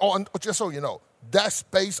 Just so you know, that's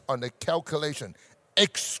based on the calculation,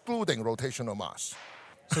 excluding rotational mass.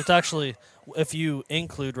 So it's actually, if you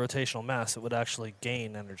include rotational mass, it would actually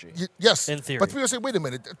gain energy. Yes. In theory. But people say, wait a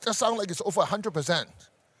minute, that sounds like it's over 100%.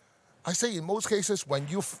 I say in most cases, when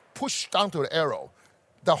you push down to the arrow,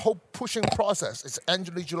 the whole pushing process is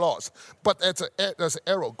energy loss. But there's an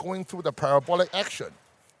arrow going through the parabolic action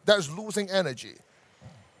that is losing energy.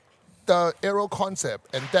 The arrow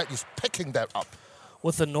concept, and that is picking that up.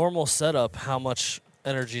 With the normal setup, how much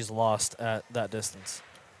energy is lost at that distance?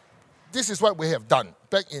 This is what we have done.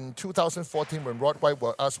 Back in 2014, when Rod White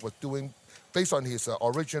was doing, based on his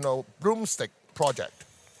original broomstick project,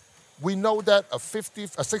 we know that a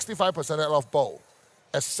 65% let-off bow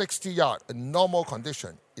at 60 yards in normal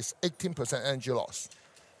condition is 18% energy loss.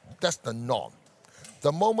 That's the norm.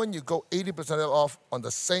 The moment you go 80% let-off on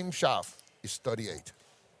the same shaft, is 38.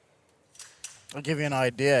 I'll give you an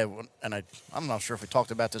idea, and I'm not sure if we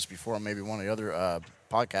talked about this before, maybe one of the other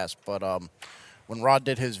podcasts, but when Rod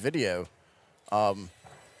did his video,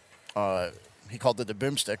 he called it the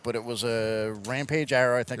boomstick, but it was a Rampage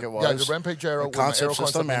arrow, I think it was. Yeah, the Rampage arrow with concept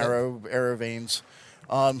system arrow vanes.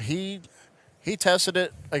 He tested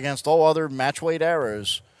it against all other match weight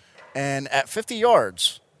arrows, and at 50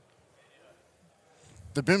 yards,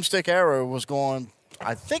 the boomstick arrow was going,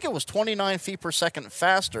 I think it was 29 feet per second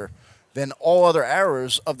faster than all other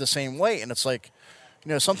arrows of the same weight. And it's like,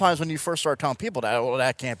 sometimes when you first start telling people that, well,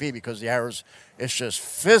 that can't be because the arrows, it's just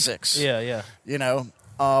physics. Yeah.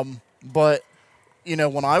 But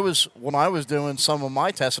when I was doing some of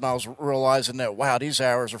my tests and I was realizing that, wow, these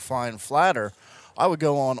arrows are flying flatter, I would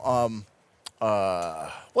go on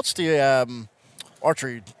what's the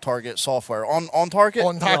archery target software on Target?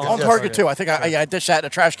 On Target, on yes. Target too. I think I ditched that in the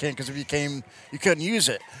trash can because you couldn't use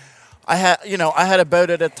it. I had a boat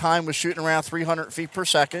at a time was shooting around 300 feet per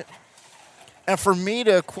second, and for me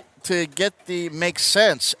to get make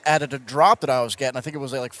sense out of the drop that I was getting, I think it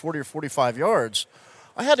was like 40 or 45 yards.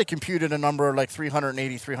 I had to compute in a number of like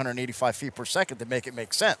 380, 385 feet per second to make it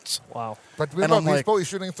make sense. Wow. But remember, his boat is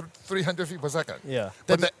shooting 300 feet per second. Yeah.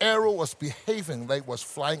 But the arrow was behaving like was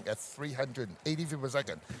flying at 380 feet per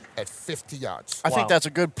second at 50 yards. I think that's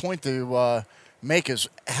a good point to make, is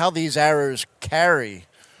how these arrows carry.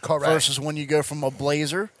 Correct. Versus when you go from a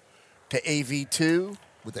Blazer to AV2 to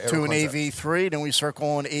an AV3, then we circle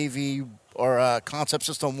on AV or Concept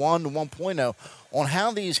System 1 to 1.0 on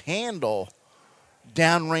how these handle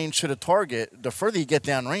downrange to the target. The further you get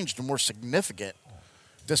downrange, the more significant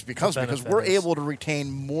this becomes because we're able to retain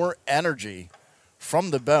more energy from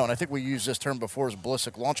the bow. And I think we used this term before as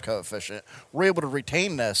ballistic launch coefficient. We're able to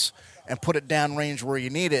retain this and put it downrange where you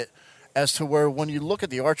need it, as to where when you look at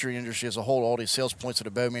the archery industry as a whole, all these sales points of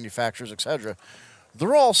the bow manufacturers, etc.,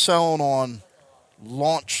 they're all selling on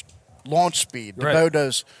launch speed. The bow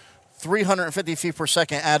does 350 feet per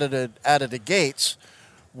second out of the gates.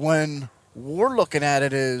 When we're looking at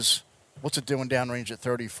it is, what's it doing downrange at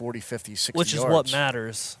 30, 40, 50, 60 Which yards? is what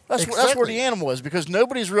matters. That's where the animal is, because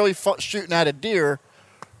nobody's really shooting at a deer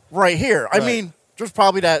right here. Right. I mean, there's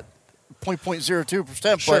probably that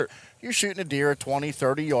 0.02%, Sure. but you're shooting a deer at 20,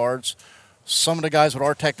 30 yards. Some of the guys with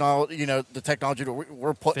our technology, the technology that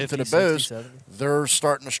we're putting 50, into the bows, 60, 70. they're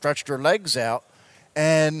starting to stretch their legs out,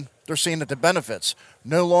 and they're seeing that the benefits.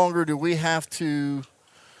 No longer do we have to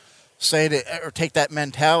say that or take that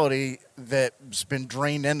mentality that's been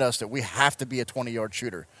drained into us that we have to be a 20-yard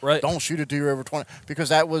shooter. Right. Don't shoot a deer over 20, because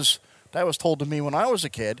that was told to me when I was a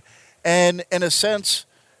kid, and in a sense,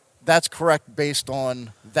 that's correct based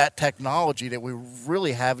on that technology that we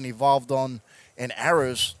really haven't evolved on in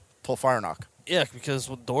arrows till fire knock. Yeah, because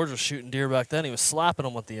when George was shooting deer back then, he was slapping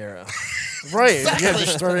them with the arrow. Right.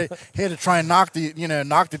 He had to try and knock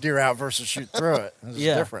the deer out versus shoot through it. There's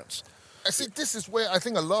a difference. I see, this is where I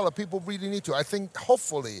think a lot of people really need to. I think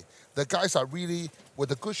hopefully the guys are really, with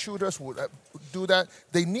the good shooters would do that.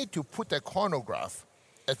 They need to put their chronograph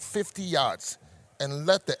at 50 yards and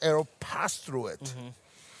let the arrow pass through it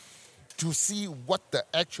to see what the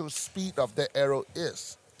actual speed of the arrow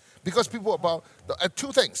is. Because people about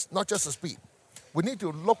two things, not just the speed. We need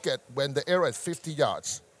to look at when the arrow at 50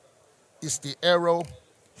 yards, is the arrow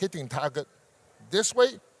hitting target this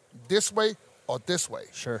way, or this way?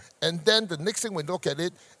 Sure. And then the next thing we look at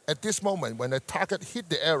it, at this moment, when the target hit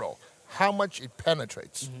the arrow, how much it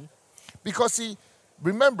penetrates. Because see,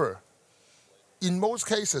 remember, in most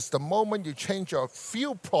cases, the moment you change your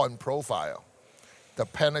field point profile, the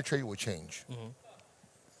penetration will change.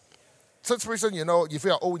 Such reason, if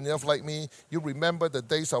you are old enough like me, you remember the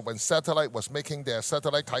days of when Satellite was making their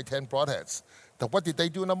Satellite Titan broadheads. What did they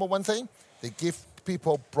do, number one thing? They give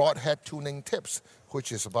people broadhead tuning tips,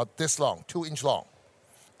 which is about this long, 2-inch long.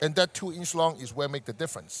 And that 2-inch long is where make the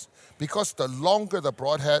difference. Because the longer the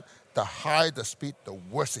broadhead, the higher the speed, the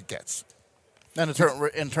worse it gets. And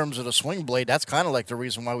in terms of the swing blade, that's kind of like the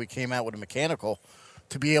reason why we came out with a mechanical,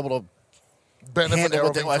 to be able to Benefit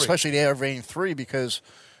handle Aerovane 3. especially the Aerovane 3, because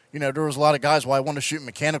there was a lot of guys, well, I want to shoot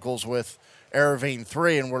mechanicals with AeroVane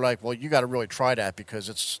 3, and we're like, well, you got to really try that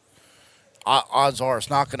because odds are it's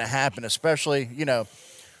not going to happen, especially,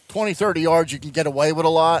 20, 30 yards you can get away with a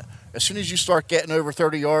lot. As soon as you start getting over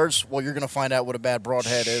 30 yards, well, you're going to find out what a bad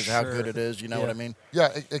broadhead is, how good it is, you know what I mean? Yeah,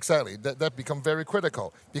 exactly. That becomes very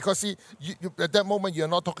critical because, see, you, at that moment you're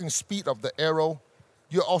not talking speed of the arrow,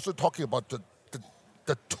 you're also talking about the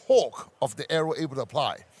torque of the arrow able to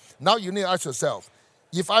apply. Now you need to ask yourself,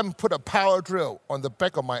 if I put a power drill on the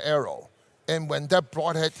back of my arrow, and when that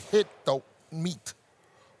broadhead hit the meat,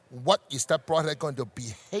 what is that broadhead going to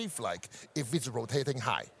behave like if it's rotating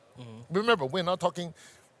high? Mm-hmm. Remember, we're not talking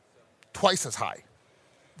twice as high.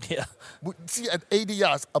 Yeah. See, at 80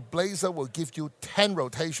 yards, a Blazer will give you 10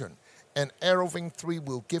 rotation, and AeroVane 3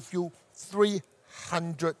 will give you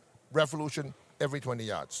 300 revolution every 20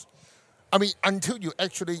 yards. I mean, until you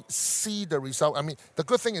actually see the result. I mean, the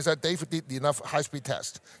good thing is that Dave did enough high-speed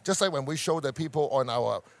tests. Just like when we show the people on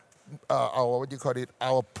our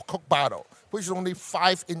Cook Battle, which is only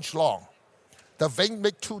 5-inch long. The vane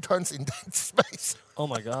make 2 turns in that space. Oh,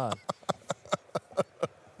 my God.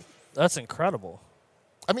 That's incredible.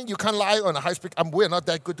 I mean, you can't lie on a high-speed. We're not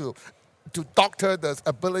that good to doctor the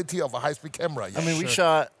ability of a high-speed camera yet. I mean,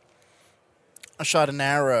 I shot an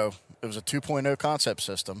arrow. It was a 2.0 concept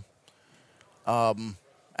system.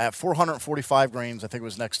 At 445 grains, I think it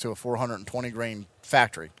was next to a 420 grain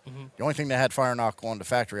factory. Mm-hmm. The only thing that had fire knock on the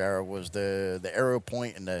factory arrow was the arrow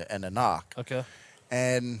point and the knock. Okay.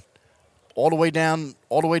 And all the way down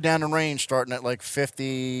the range, starting at like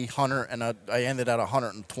 50, 100, and I ended at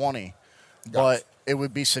 120. Yes. But it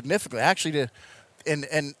would be significant. Actually, in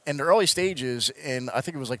the early stages, I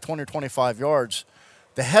think it was like 20 or 25 yards,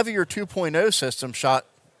 the heavier 2.0 system shot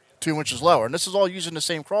 2 inches lower. And this is all using the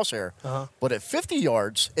same crosshair. Uh-huh. But at 50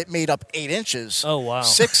 yards, it made up 8 inches. Oh, wow.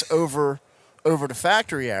 6 over the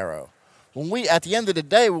factory arrow. At the end of the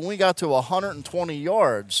day, when we got to 120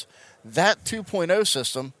 yards, that 2.0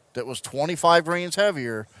 system that was 25 grains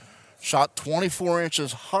heavier shot 24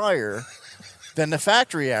 inches higher than the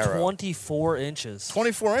factory arrow. 24 inches.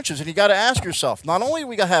 24 inches. And you got to ask yourself, not only do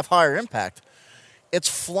we got to have higher impact, it's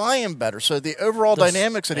flying better. So the overall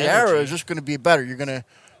dynamics of the arrow is just going to be better. You're going to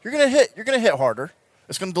hit harder.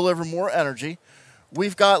 It's going to deliver more energy.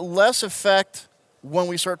 We've got less effect when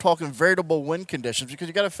we start talking variable wind conditions because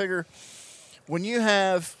you got to figure when you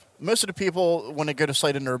have most of the people when they go to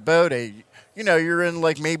sight in their boat, you're in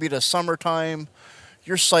like maybe the summertime,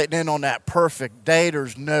 you're sighting in on that perfect day.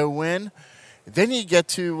 There's no wind. Then you get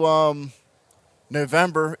to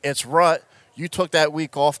November, it's rut. You took that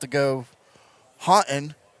week off to go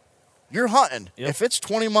hunting. You're hunting. Yep. If it's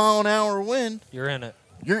 20-mile-an-hour wind, you're in it.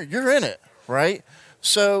 You're in it, right?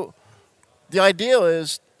 So the idea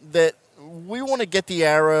is that we want to get the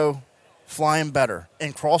arrow flying better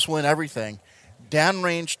and crosswind everything,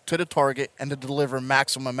 downrange to the target, and to deliver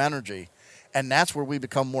maximum energy. And that's where we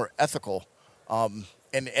become more ethical. And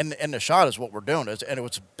the shot is what we're doing.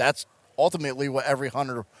 That's ultimately what every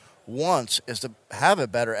hunter wants is to have a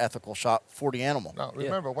better ethical shot for the animal. Now,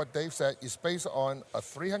 remember what Dave said is based on a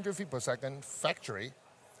 300 feet per second factory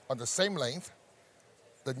on the same length.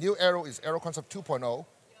 The new arrow is Aero Concept 2.0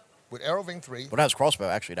 with AeroVane 3. But that's crossbow,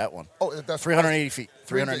 actually, that one. Oh, that's 380 feet.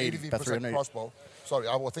 380 feet per second crossbow. Sorry,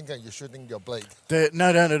 I was thinking you're shooting your blade.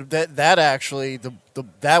 No. That actually,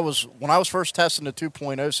 that was, when I was first testing the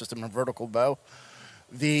 2.0 system in vertical bow,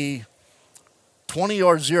 the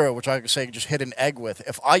 20-yard zero, which I could say just hit an egg with,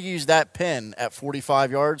 if I use that pin at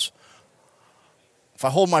 45 yards, if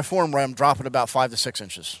I hold my form right, I'm dropping about 5 to 6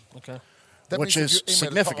 inches. Okay. Which is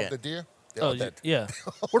significant. The deer, yeah.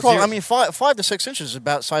 We're talking, 5 to 6 inches is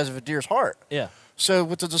about the size of a deer's heart. Yeah. So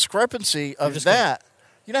with the discrepancy of that,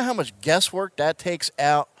 you know how much guesswork that takes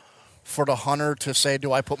out for the hunter to say,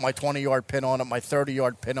 do I put my 20-yard pin on it, my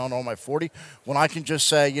 30-yard pin on my 40? When I can just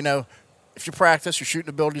say, if you practice, your shooting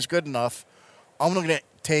ability is good enough, I'm going to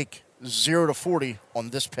take 0 to 40 on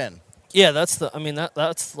this pin. Yeah,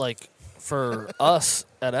 that's like for us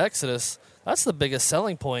at Exodus, that's the biggest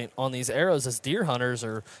selling point on these arrows as deer hunters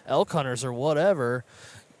or elk hunters or whatever.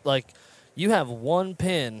 Like, you have one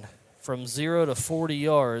pin from 0 to 40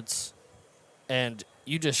 yards, and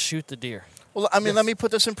you just shoot the deer. Well, let me put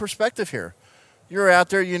this in perspective here. You're out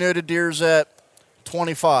there, the deer's at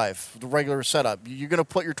 25, the regular setup. You're going to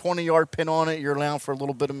put your 20-yard pin on it. You're allowing for a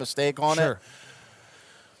little bit of mistake on it.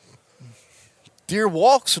 Deer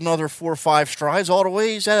walks another 4 or 5 strides all the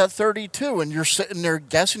way. He's at 32, and you're sitting there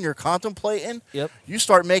guessing, you're contemplating. Yep. You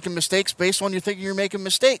start making mistakes based on you thinking you're making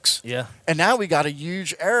mistakes. Yeah. And now we got a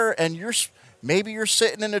huge error, and maybe you're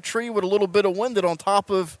sitting in a tree with a little bit of wind that on top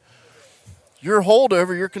of your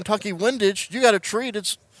holdover, your Kentucky windage, you got a tree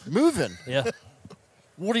that's moving. Yeah.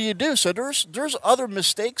 What do you do? So there's other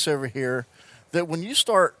mistakes over here that when you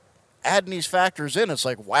start adding these factors in, it's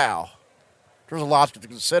like, wow, there's a lot to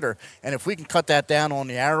consider. And if we can cut that down on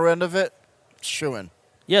the arrow end of it, it's shooing.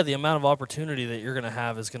 Yeah, the amount of opportunity that you're going to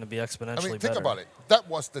have is going to be exponentially better. Think about it. That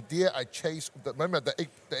was the deer I chased. Remember the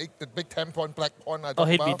big 10-point black point I talked about?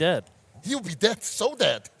 Oh, he'd be dead. He'll be dead, so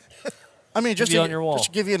dead. I mean, just on your wall. Just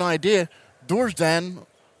to give you an idea, Doors Den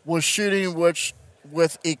was shooting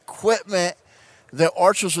with equipment that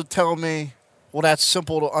archers would tell me, well, that's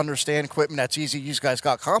simple to understand equipment. That's easy. You guys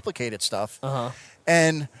got complicated stuff.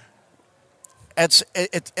 And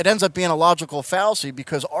it ends up being a logical fallacy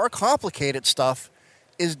because our complicated stuff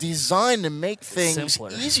is designed to make things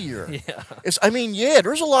simpler. Easier. Yeah.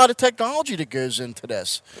 There's a lot of technology that goes into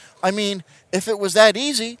this. I mean, if it was that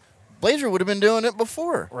easy, Blazer would have been doing it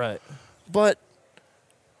before. Right. But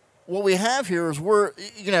what we have here is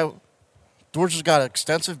George has got an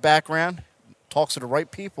extensive background, talks to the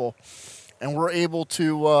right people, and we're able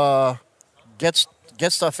to get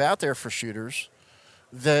stuff out there for shooters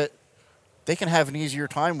that they can have an easier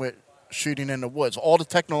time with shooting in the woods. All the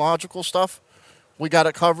technological stuff, we got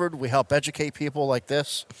it covered. We help educate people like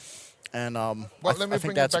this, and let me I bring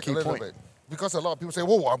think it that's a back key a little point. bit. Because a lot of people say,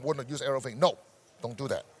 "Whoa, I want to use AeroVane." No, don't do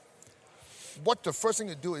that. What the first thing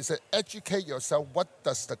you do is to educate yourself. What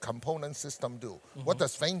does the component system do? What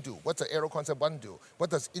does Vane do? What does Aero Concept 1 do? What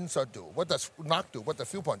does Insert do? What does Knock do? What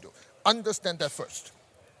does Viewpoint do? Understand that first.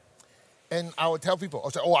 And I will tell people,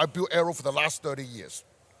 I'll say, I built Aero for the last 30 years.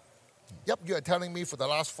 Yep, you are telling me for the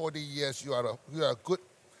last 40 years you are a good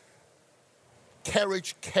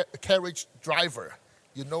carriage driver.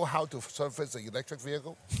 You know how to service an electric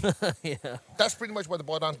vehicle? Yeah. That's pretty much what it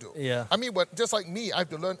boils down to. Yeah. I mean, just like me, I have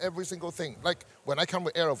to learn every single thing. Like when I come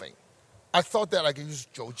with AeroVane, I thought that I could use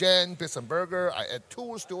Jojen, Bissenberger, I add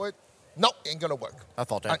tools to it. No, ain't gonna work. I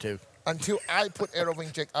thought that too. Until I put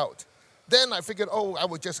AeroVane jig out. Then I figured, I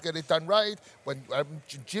would just get it done right. When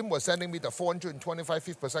Jim was sending me the 425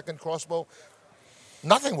 feet per second crossbow,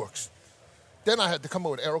 nothing works. Then I had to come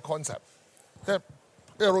up with Aero Concept. Then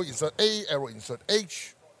Aero insert A, Aero insert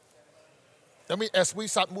H. I mean, as we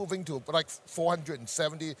start moving to like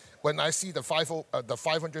 470, when I see the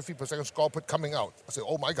 500 feet per second score put coming out, I say,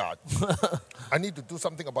 oh my God, I need to do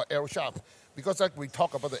something about aero shaft. Because like we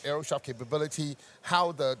talk about the aero shaft capability,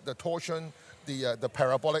 how the torsion, the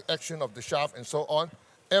parabolic action of the shaft and so on,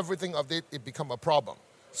 everything of it become a problem.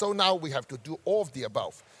 So now we have to do all of the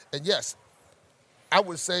above. And yes, I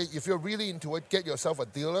would say if you're really into it, get yourself a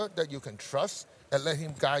dealer that you can trust and let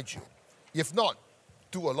him guide you. If not,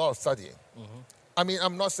 do a lot of studying. I mean,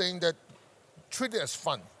 I'm not saying that treat it as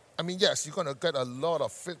fun. I mean, yes, you're going to get a lot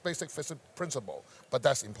of basic physics principle, but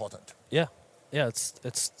that's important. Yeah. Yeah,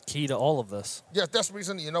 it's key to all of this. Yeah, that's the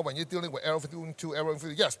reason, when you're dealing with AeroVane 2, AeroVane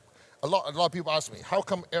 3, yes, a lot of people ask me, how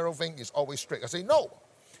come AeroVane is always strict? I say, no.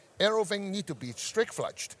 AeroVane need to be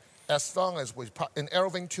strict-fledged as long as in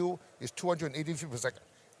AeroVane 2 is 280 feet per second.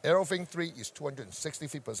 AeroVane 3 is 260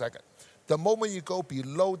 feet per second. The moment you go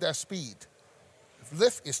below that speed,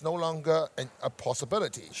 lift is no longer a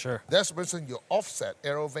possibility. Sure. That's the reason you offset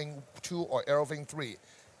AeroVane 2 or AeroVane 3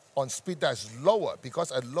 on speed that's lower,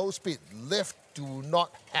 because at low speed, lift do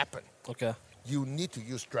not happen. Okay. You need to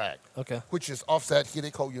use drag. Okay. Which is offset,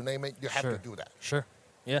 helical, you name it, you have to do that. Sure.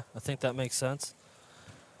 Yeah, I think that makes sense.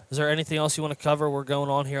 Is there anything else you want to cover? We're going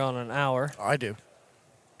on here on an hour. I do.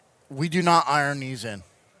 We do not iron these in.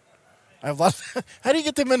 I have lots. How do you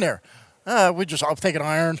get them in there? I'll take an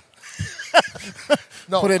iron.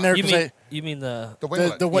 No, put it in there. You mean the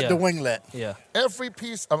winglet. The winglet. Yeah. Every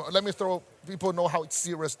piece, let me people know how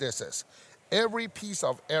serious this is. Every piece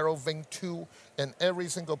of AeroVane 2 and every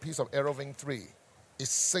single piece of AeroVane 3 is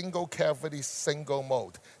single cavity, single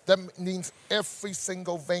mode. That means every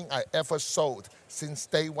single vane I ever sold since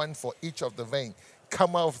day one for each of the vane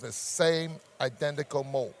come out of the same identical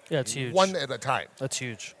mold. Yeah, it's huge. One at a time. That's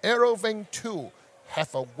huge. AeroVane 2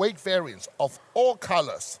 have a weight variance of all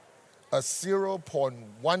colors, a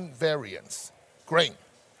 0.1 variance grain.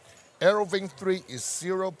 AeroVane 3 is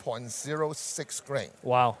 0.06 grain.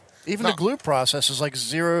 Wow. Even the glue process is like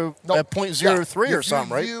 0.03 or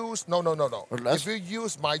something, right? No. If you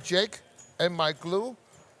use my jig and my glue,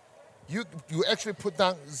 you actually put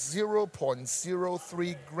down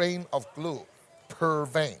 0.03 grain of glue per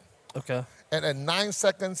vane. Okay. And in 9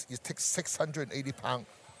 seconds, it takes 680 pounds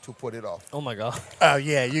to put it off. Oh my God. Oh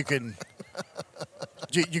yeah, you can.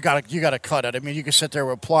 you gotta cut it. I mean, you can sit there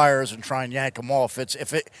with pliers and try and yank them off.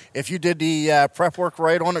 If you did the prep work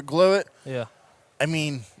right on it, glue it. Yeah. I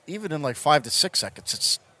mean, even in like 5 to 6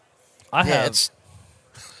 seconds,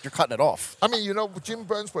 You're cutting it off. I mean, Jim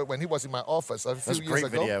Burns, when he was in my office a few years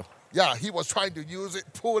ago. Video. Yeah, he was trying to use it,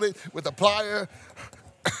 pull it with a plier.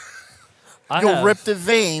 You'll rip the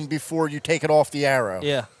vein before you take it off the arrow.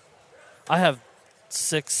 Yeah. I have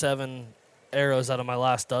 6, 7 arrows out of my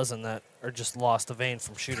last dozen that are just lost a vein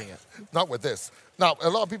from shooting it. Not with this. Now, a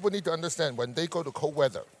lot of people need to understand when they go to cold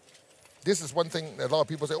weather, this is one thing that a lot of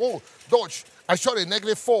people say, oh, Dodge, I shot a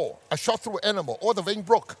 -4. I shot through an animal. All the vein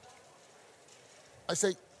broke. I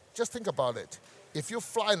say, just think about it. If you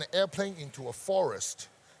fly an airplane into a forest,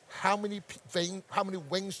 how many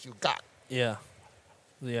wings you got? Yeah.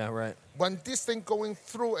 Yeah, right. When this thing going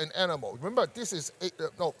through an animal, remember, this is,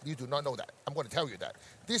 no, you do not know that. I'm going to tell you that.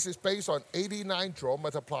 This is based on 89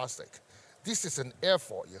 durometer plastic. This is an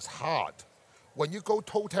airfoil. It's hard. When you go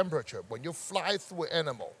toe temperature, when you fly through an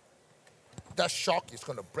animal, that shock is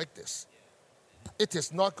going to break this. It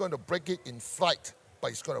is not going to break it in flight,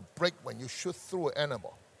 but it's going to break when you shoot through an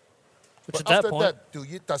animal. Which but at that after point,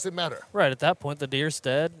 that, does it matter? Right, at that point, the deer's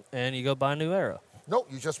dead, and you go buy a new arrow. No,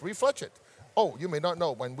 you just refletch it. Oh, you may not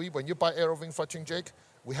know, when you buy arrow vein fletching, Jake,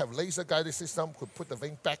 we have laser-guided system who put the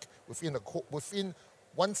vein back within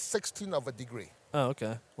 1/16 of a degree. Oh,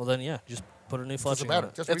 okay. Well, then, yeah, just put a new fletching on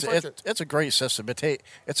it. Just refletch it. It's a great system.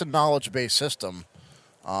 It's a knowledge-based system,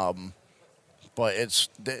 but it's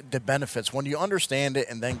the benefits. When you understand it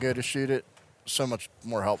and then go to shoot it, so much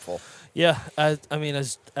more helpful. Yeah, I mean,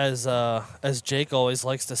 as Jake always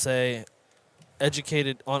likes to say,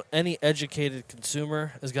 any educated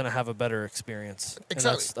consumer is going to have a better experience.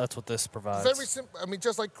 Exactly. And that's what this provides. Very simple. I mean,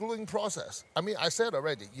 just like gluing process. I mean, I said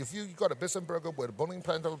already, if you got a Bison burger with a Boning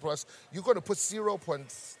Planter Plus, you're going to put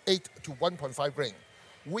 0.8 to 1.5 grain.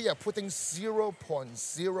 We are putting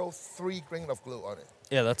 0.03 grain of glue on it.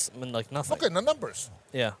 Yeah, that's like nothing. Look at the numbers.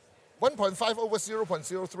 Yeah. 1.5 over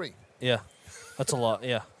 0.03. Yeah, that's a lot.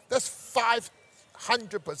 Yeah. That's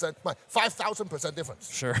 500%, 5,000% difference.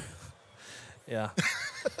 Sure. Yeah.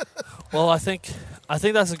 Well, I think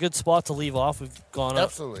that's a good spot to leave off. We've gone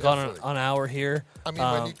absolutely. an hour here. I mean,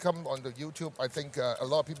 when you come on the YouTube, I think a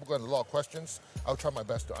lot of people got a lot of questions. I'll try my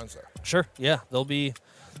best to answer. Sure. Yeah.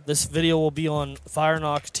 This video will be on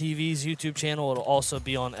FireNock TV's YouTube channel. It'll also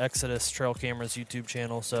be on Exodus Trail Camera's YouTube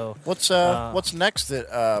channel. So what's next?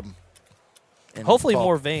 Hopefully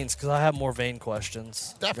more veins, because I have more vein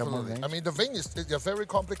questions. Definitely. I mean, the vein is a very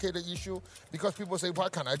complicated issue because people say, why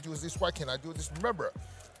can't I do this? Why can't I do this? Remember,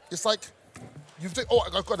 it's like you think, oh,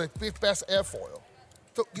 I've got a best airfoil.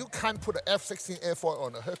 So you can't put an F-16 airfoil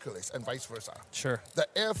on a Hercules and vice versa. Sure. The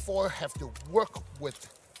airfoil have to work with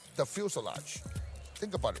the fuselage.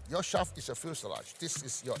 Think about it. Your shaft is your fuselage. This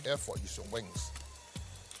is your airfoil. It's your wings.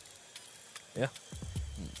 Yeah.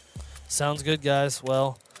 Sounds good, guys.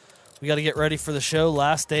 Well, we got to get ready for the show.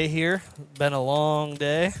 Last day here. Been a long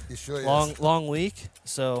day. It sure is. Long week.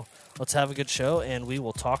 So let's have a good show, and we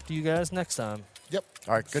will talk to you guys next time. Yep.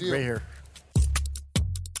 All right. Good to be here.